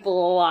white people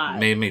a lot.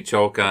 Made me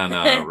choke on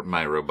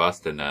my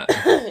Robusta nut.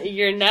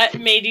 Your nut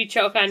made you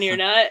choke on your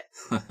nut?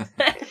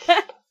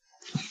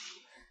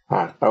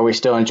 Are we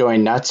still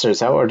enjoying nuts, or is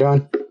that what we're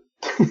doing?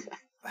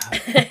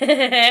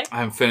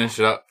 I'm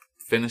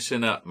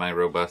finishing up my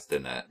Robusta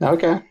nut.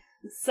 Okay.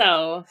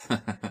 So.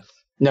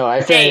 No,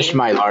 I finished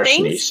my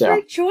larceny. Thanks for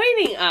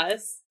joining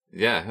us.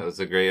 Yeah, it was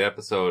a great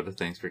episode.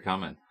 Thanks for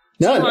coming.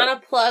 Do you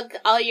want to plug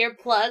all your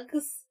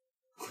plugs?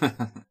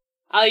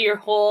 All your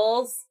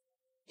holes?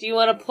 Do you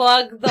want to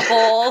plug the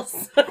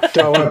holes?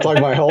 Do I want to plug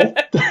my hole?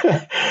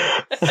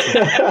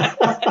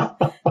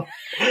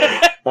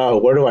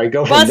 Where do I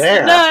go from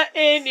there? Bust a nut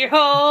in your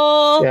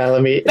hole. Yeah,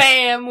 let me.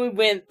 Bam, we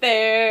went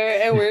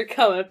there and we're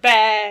coming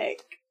back.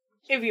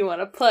 If you want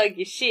to plug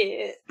your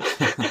shit,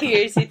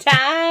 here's your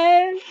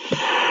time.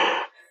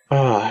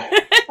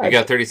 You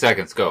got 30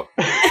 seconds. Go.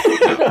 No,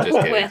 just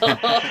kidding.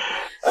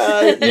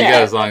 You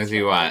got as long as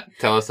you want.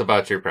 Tell us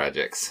about your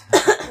projects.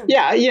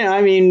 Yeah,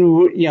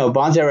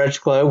 Bonsai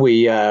Retro Club,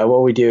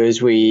 what we do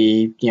is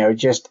we,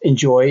 just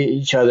enjoy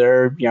each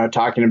other,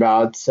 talking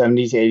about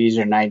 70s, 80s,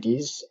 or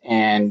 90s.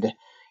 And,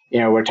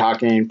 we're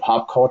talking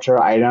pop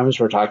culture items.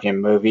 We're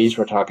talking movies.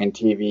 We're talking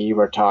TV.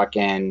 We're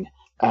talking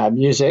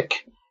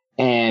music.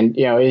 And,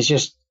 it's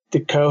just the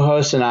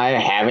co-host and I are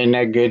having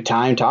a good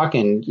time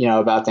talking,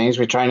 about things.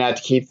 We try not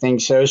to keep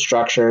things so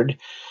structured.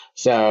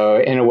 So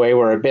in a way,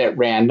 we're a bit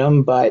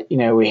random, but,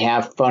 we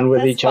have fun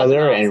with each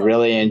other and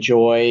really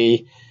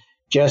enjoy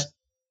just,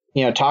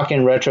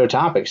 talking retro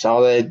topics.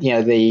 All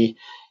the,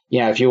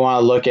 if you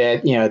want to look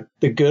at,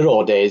 the good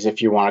old days,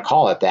 if you want to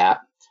call it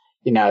that,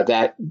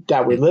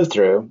 that we lived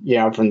through,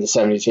 from the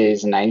 70s,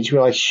 80s, and 90s, we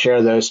like to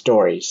share those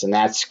stories. And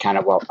that's kind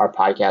of what our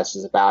podcast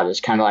is about.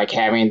 It's kind of like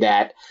having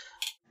that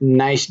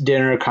nice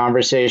dinner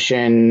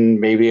conversation,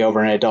 maybe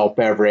over an adult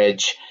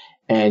beverage,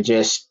 and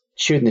just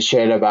shooting the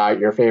shit about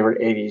your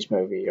favorite 80s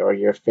movie or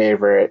your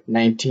favorite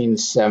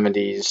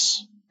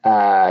 1970s,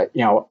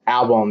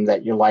 album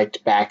that you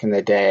liked back in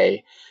the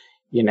day,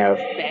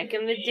 Back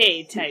in the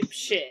day type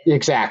shit.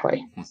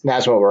 Exactly.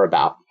 That's what we're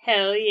about.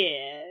 Hell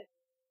yeah.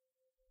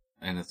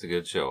 And it's a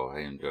good show. I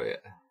enjoy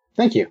it.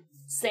 Thank you.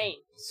 Same.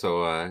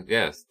 So,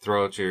 yes,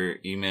 throw out your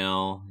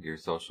email, your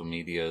social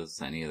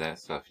medias, any of that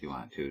stuff you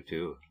want to,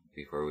 too,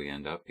 before we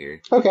end up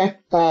here. Okay.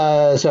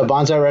 So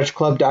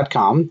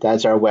bonsairetroclub.com,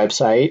 that's our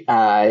website.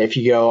 If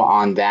you go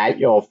on that,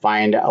 you'll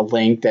find a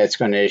link that's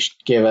going to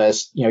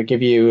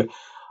give you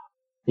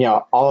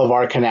all of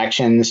our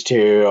connections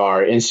to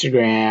our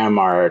Instagram,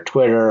 our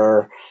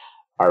Twitter,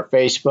 our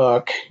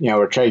Facebook.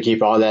 We're trying to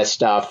keep all that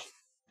stuff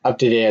up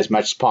to date as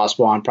much as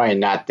possible. I'm probably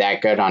not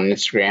that good on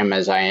Instagram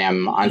as I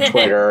am on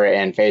Twitter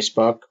and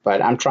Facebook,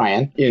 but I'm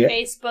trying.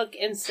 Facebook,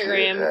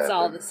 Instagram, it's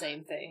all the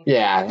same thing.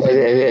 Yeah,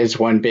 it's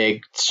one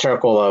big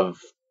circle of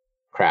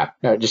crap.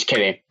 No, just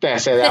kidding. Did I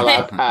say that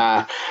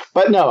loud?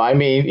 But no, I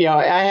mean,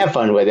 I have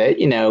fun with it.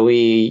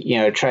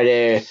 We, try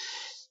to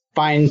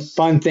find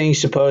fun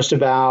things to post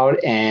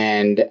about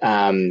and,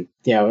 and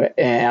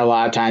a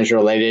lot of times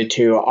related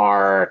to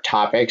our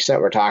topics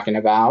that we're talking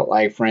about.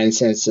 Like, for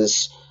instance,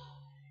 this,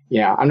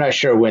 I'm not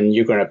sure when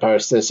you're going to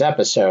post this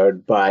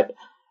episode, but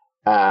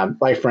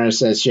like, for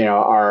instance,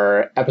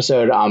 our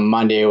episode on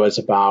Monday was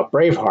about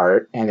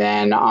Braveheart. And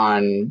then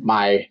on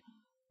my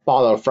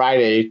Follow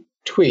Friday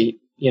tweet,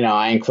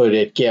 I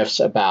included GIFs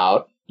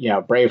about,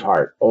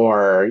 Braveheart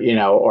or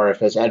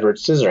if it's Edward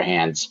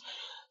Scissorhands.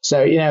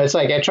 So, it's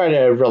like I try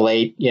to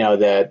relate,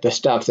 the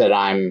stuff that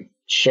I'm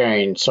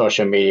sharing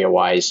social media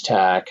wise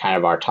to kind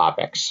of our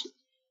topics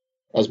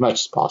as much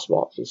as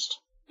possible, at least.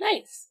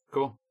 Nice.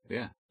 Cool.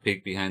 Yeah.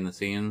 Peek behind the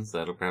scenes.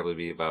 That'll probably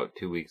be about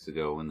 2 weeks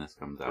ago when this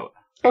comes out.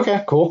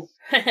 Okay, cool.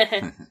 All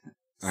right.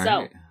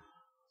 So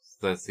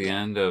that's the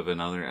end of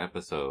another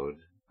episode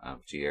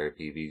of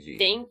GRPVG.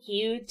 Thank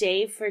you,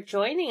 Dave, for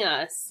joining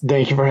us.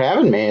 Thank you for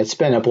having me. It's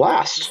been a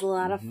blast. It's a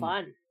lot of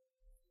fun.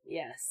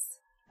 Yes.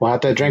 We'll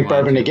have to drink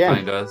bourbon again.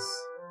 Find us.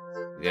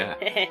 Yeah.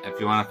 If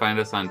you want to find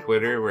us on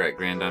Twitter, we're at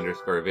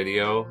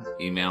grand_video.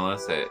 Email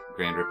us at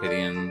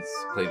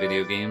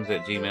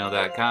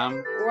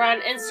GrandRapidiansPlayVideoGames@gmail.com. We're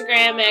on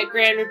Instagram at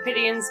Grand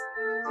Rapidians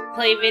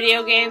Play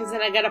Video Games,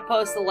 and I gotta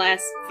post the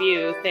last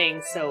few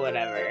things, so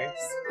whatever.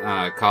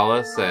 Call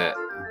us at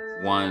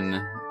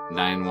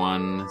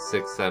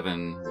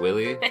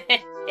 19167-WILLIE.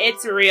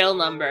 It's a real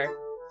number.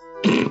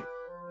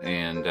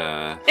 And,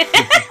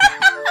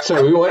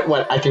 So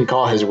what? I can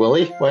call his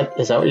Willie? What?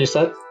 Is that what you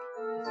said?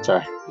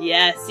 Sorry.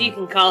 Yes, you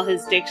can call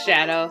his dick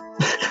shadow.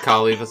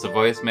 leave us a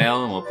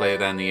voicemail and we'll play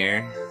it on the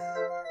air.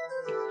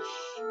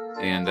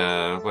 And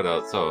what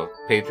else? So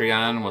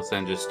Patreon will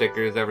send you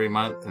stickers every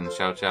month and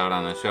shout you out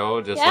on the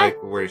show, just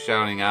like we're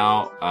shouting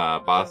out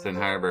Boston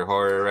Harbor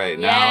Horror right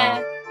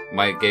now.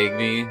 Mike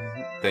Gagney,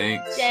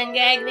 thanks. Jen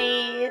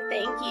Gagney,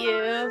 thank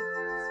you.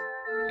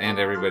 And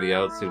everybody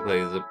else who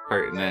plays a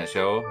part in that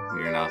show.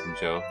 You're an awesome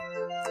show.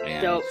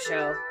 And dope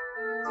show.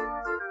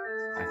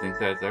 I think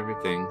that's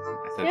everything.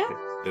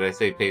 Did I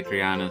say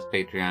Patreon is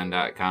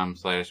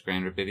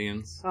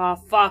patreon.com/GrandRapidians? Oh,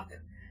 fuck.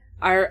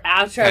 Our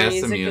outro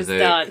music is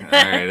done.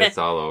 Alright, it's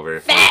all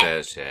over. Fuck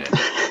that shit.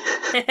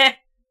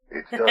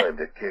 It's time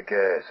to kick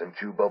ass and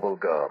chew bubble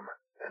gum,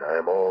 and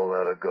I'm all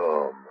out of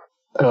gum.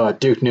 Oh,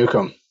 Duke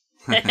Nukem.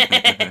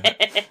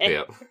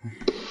 Yep.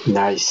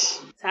 Nice.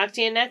 Talk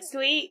to you next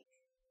week.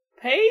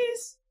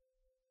 Peace.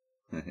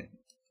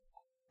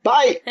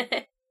 Bye.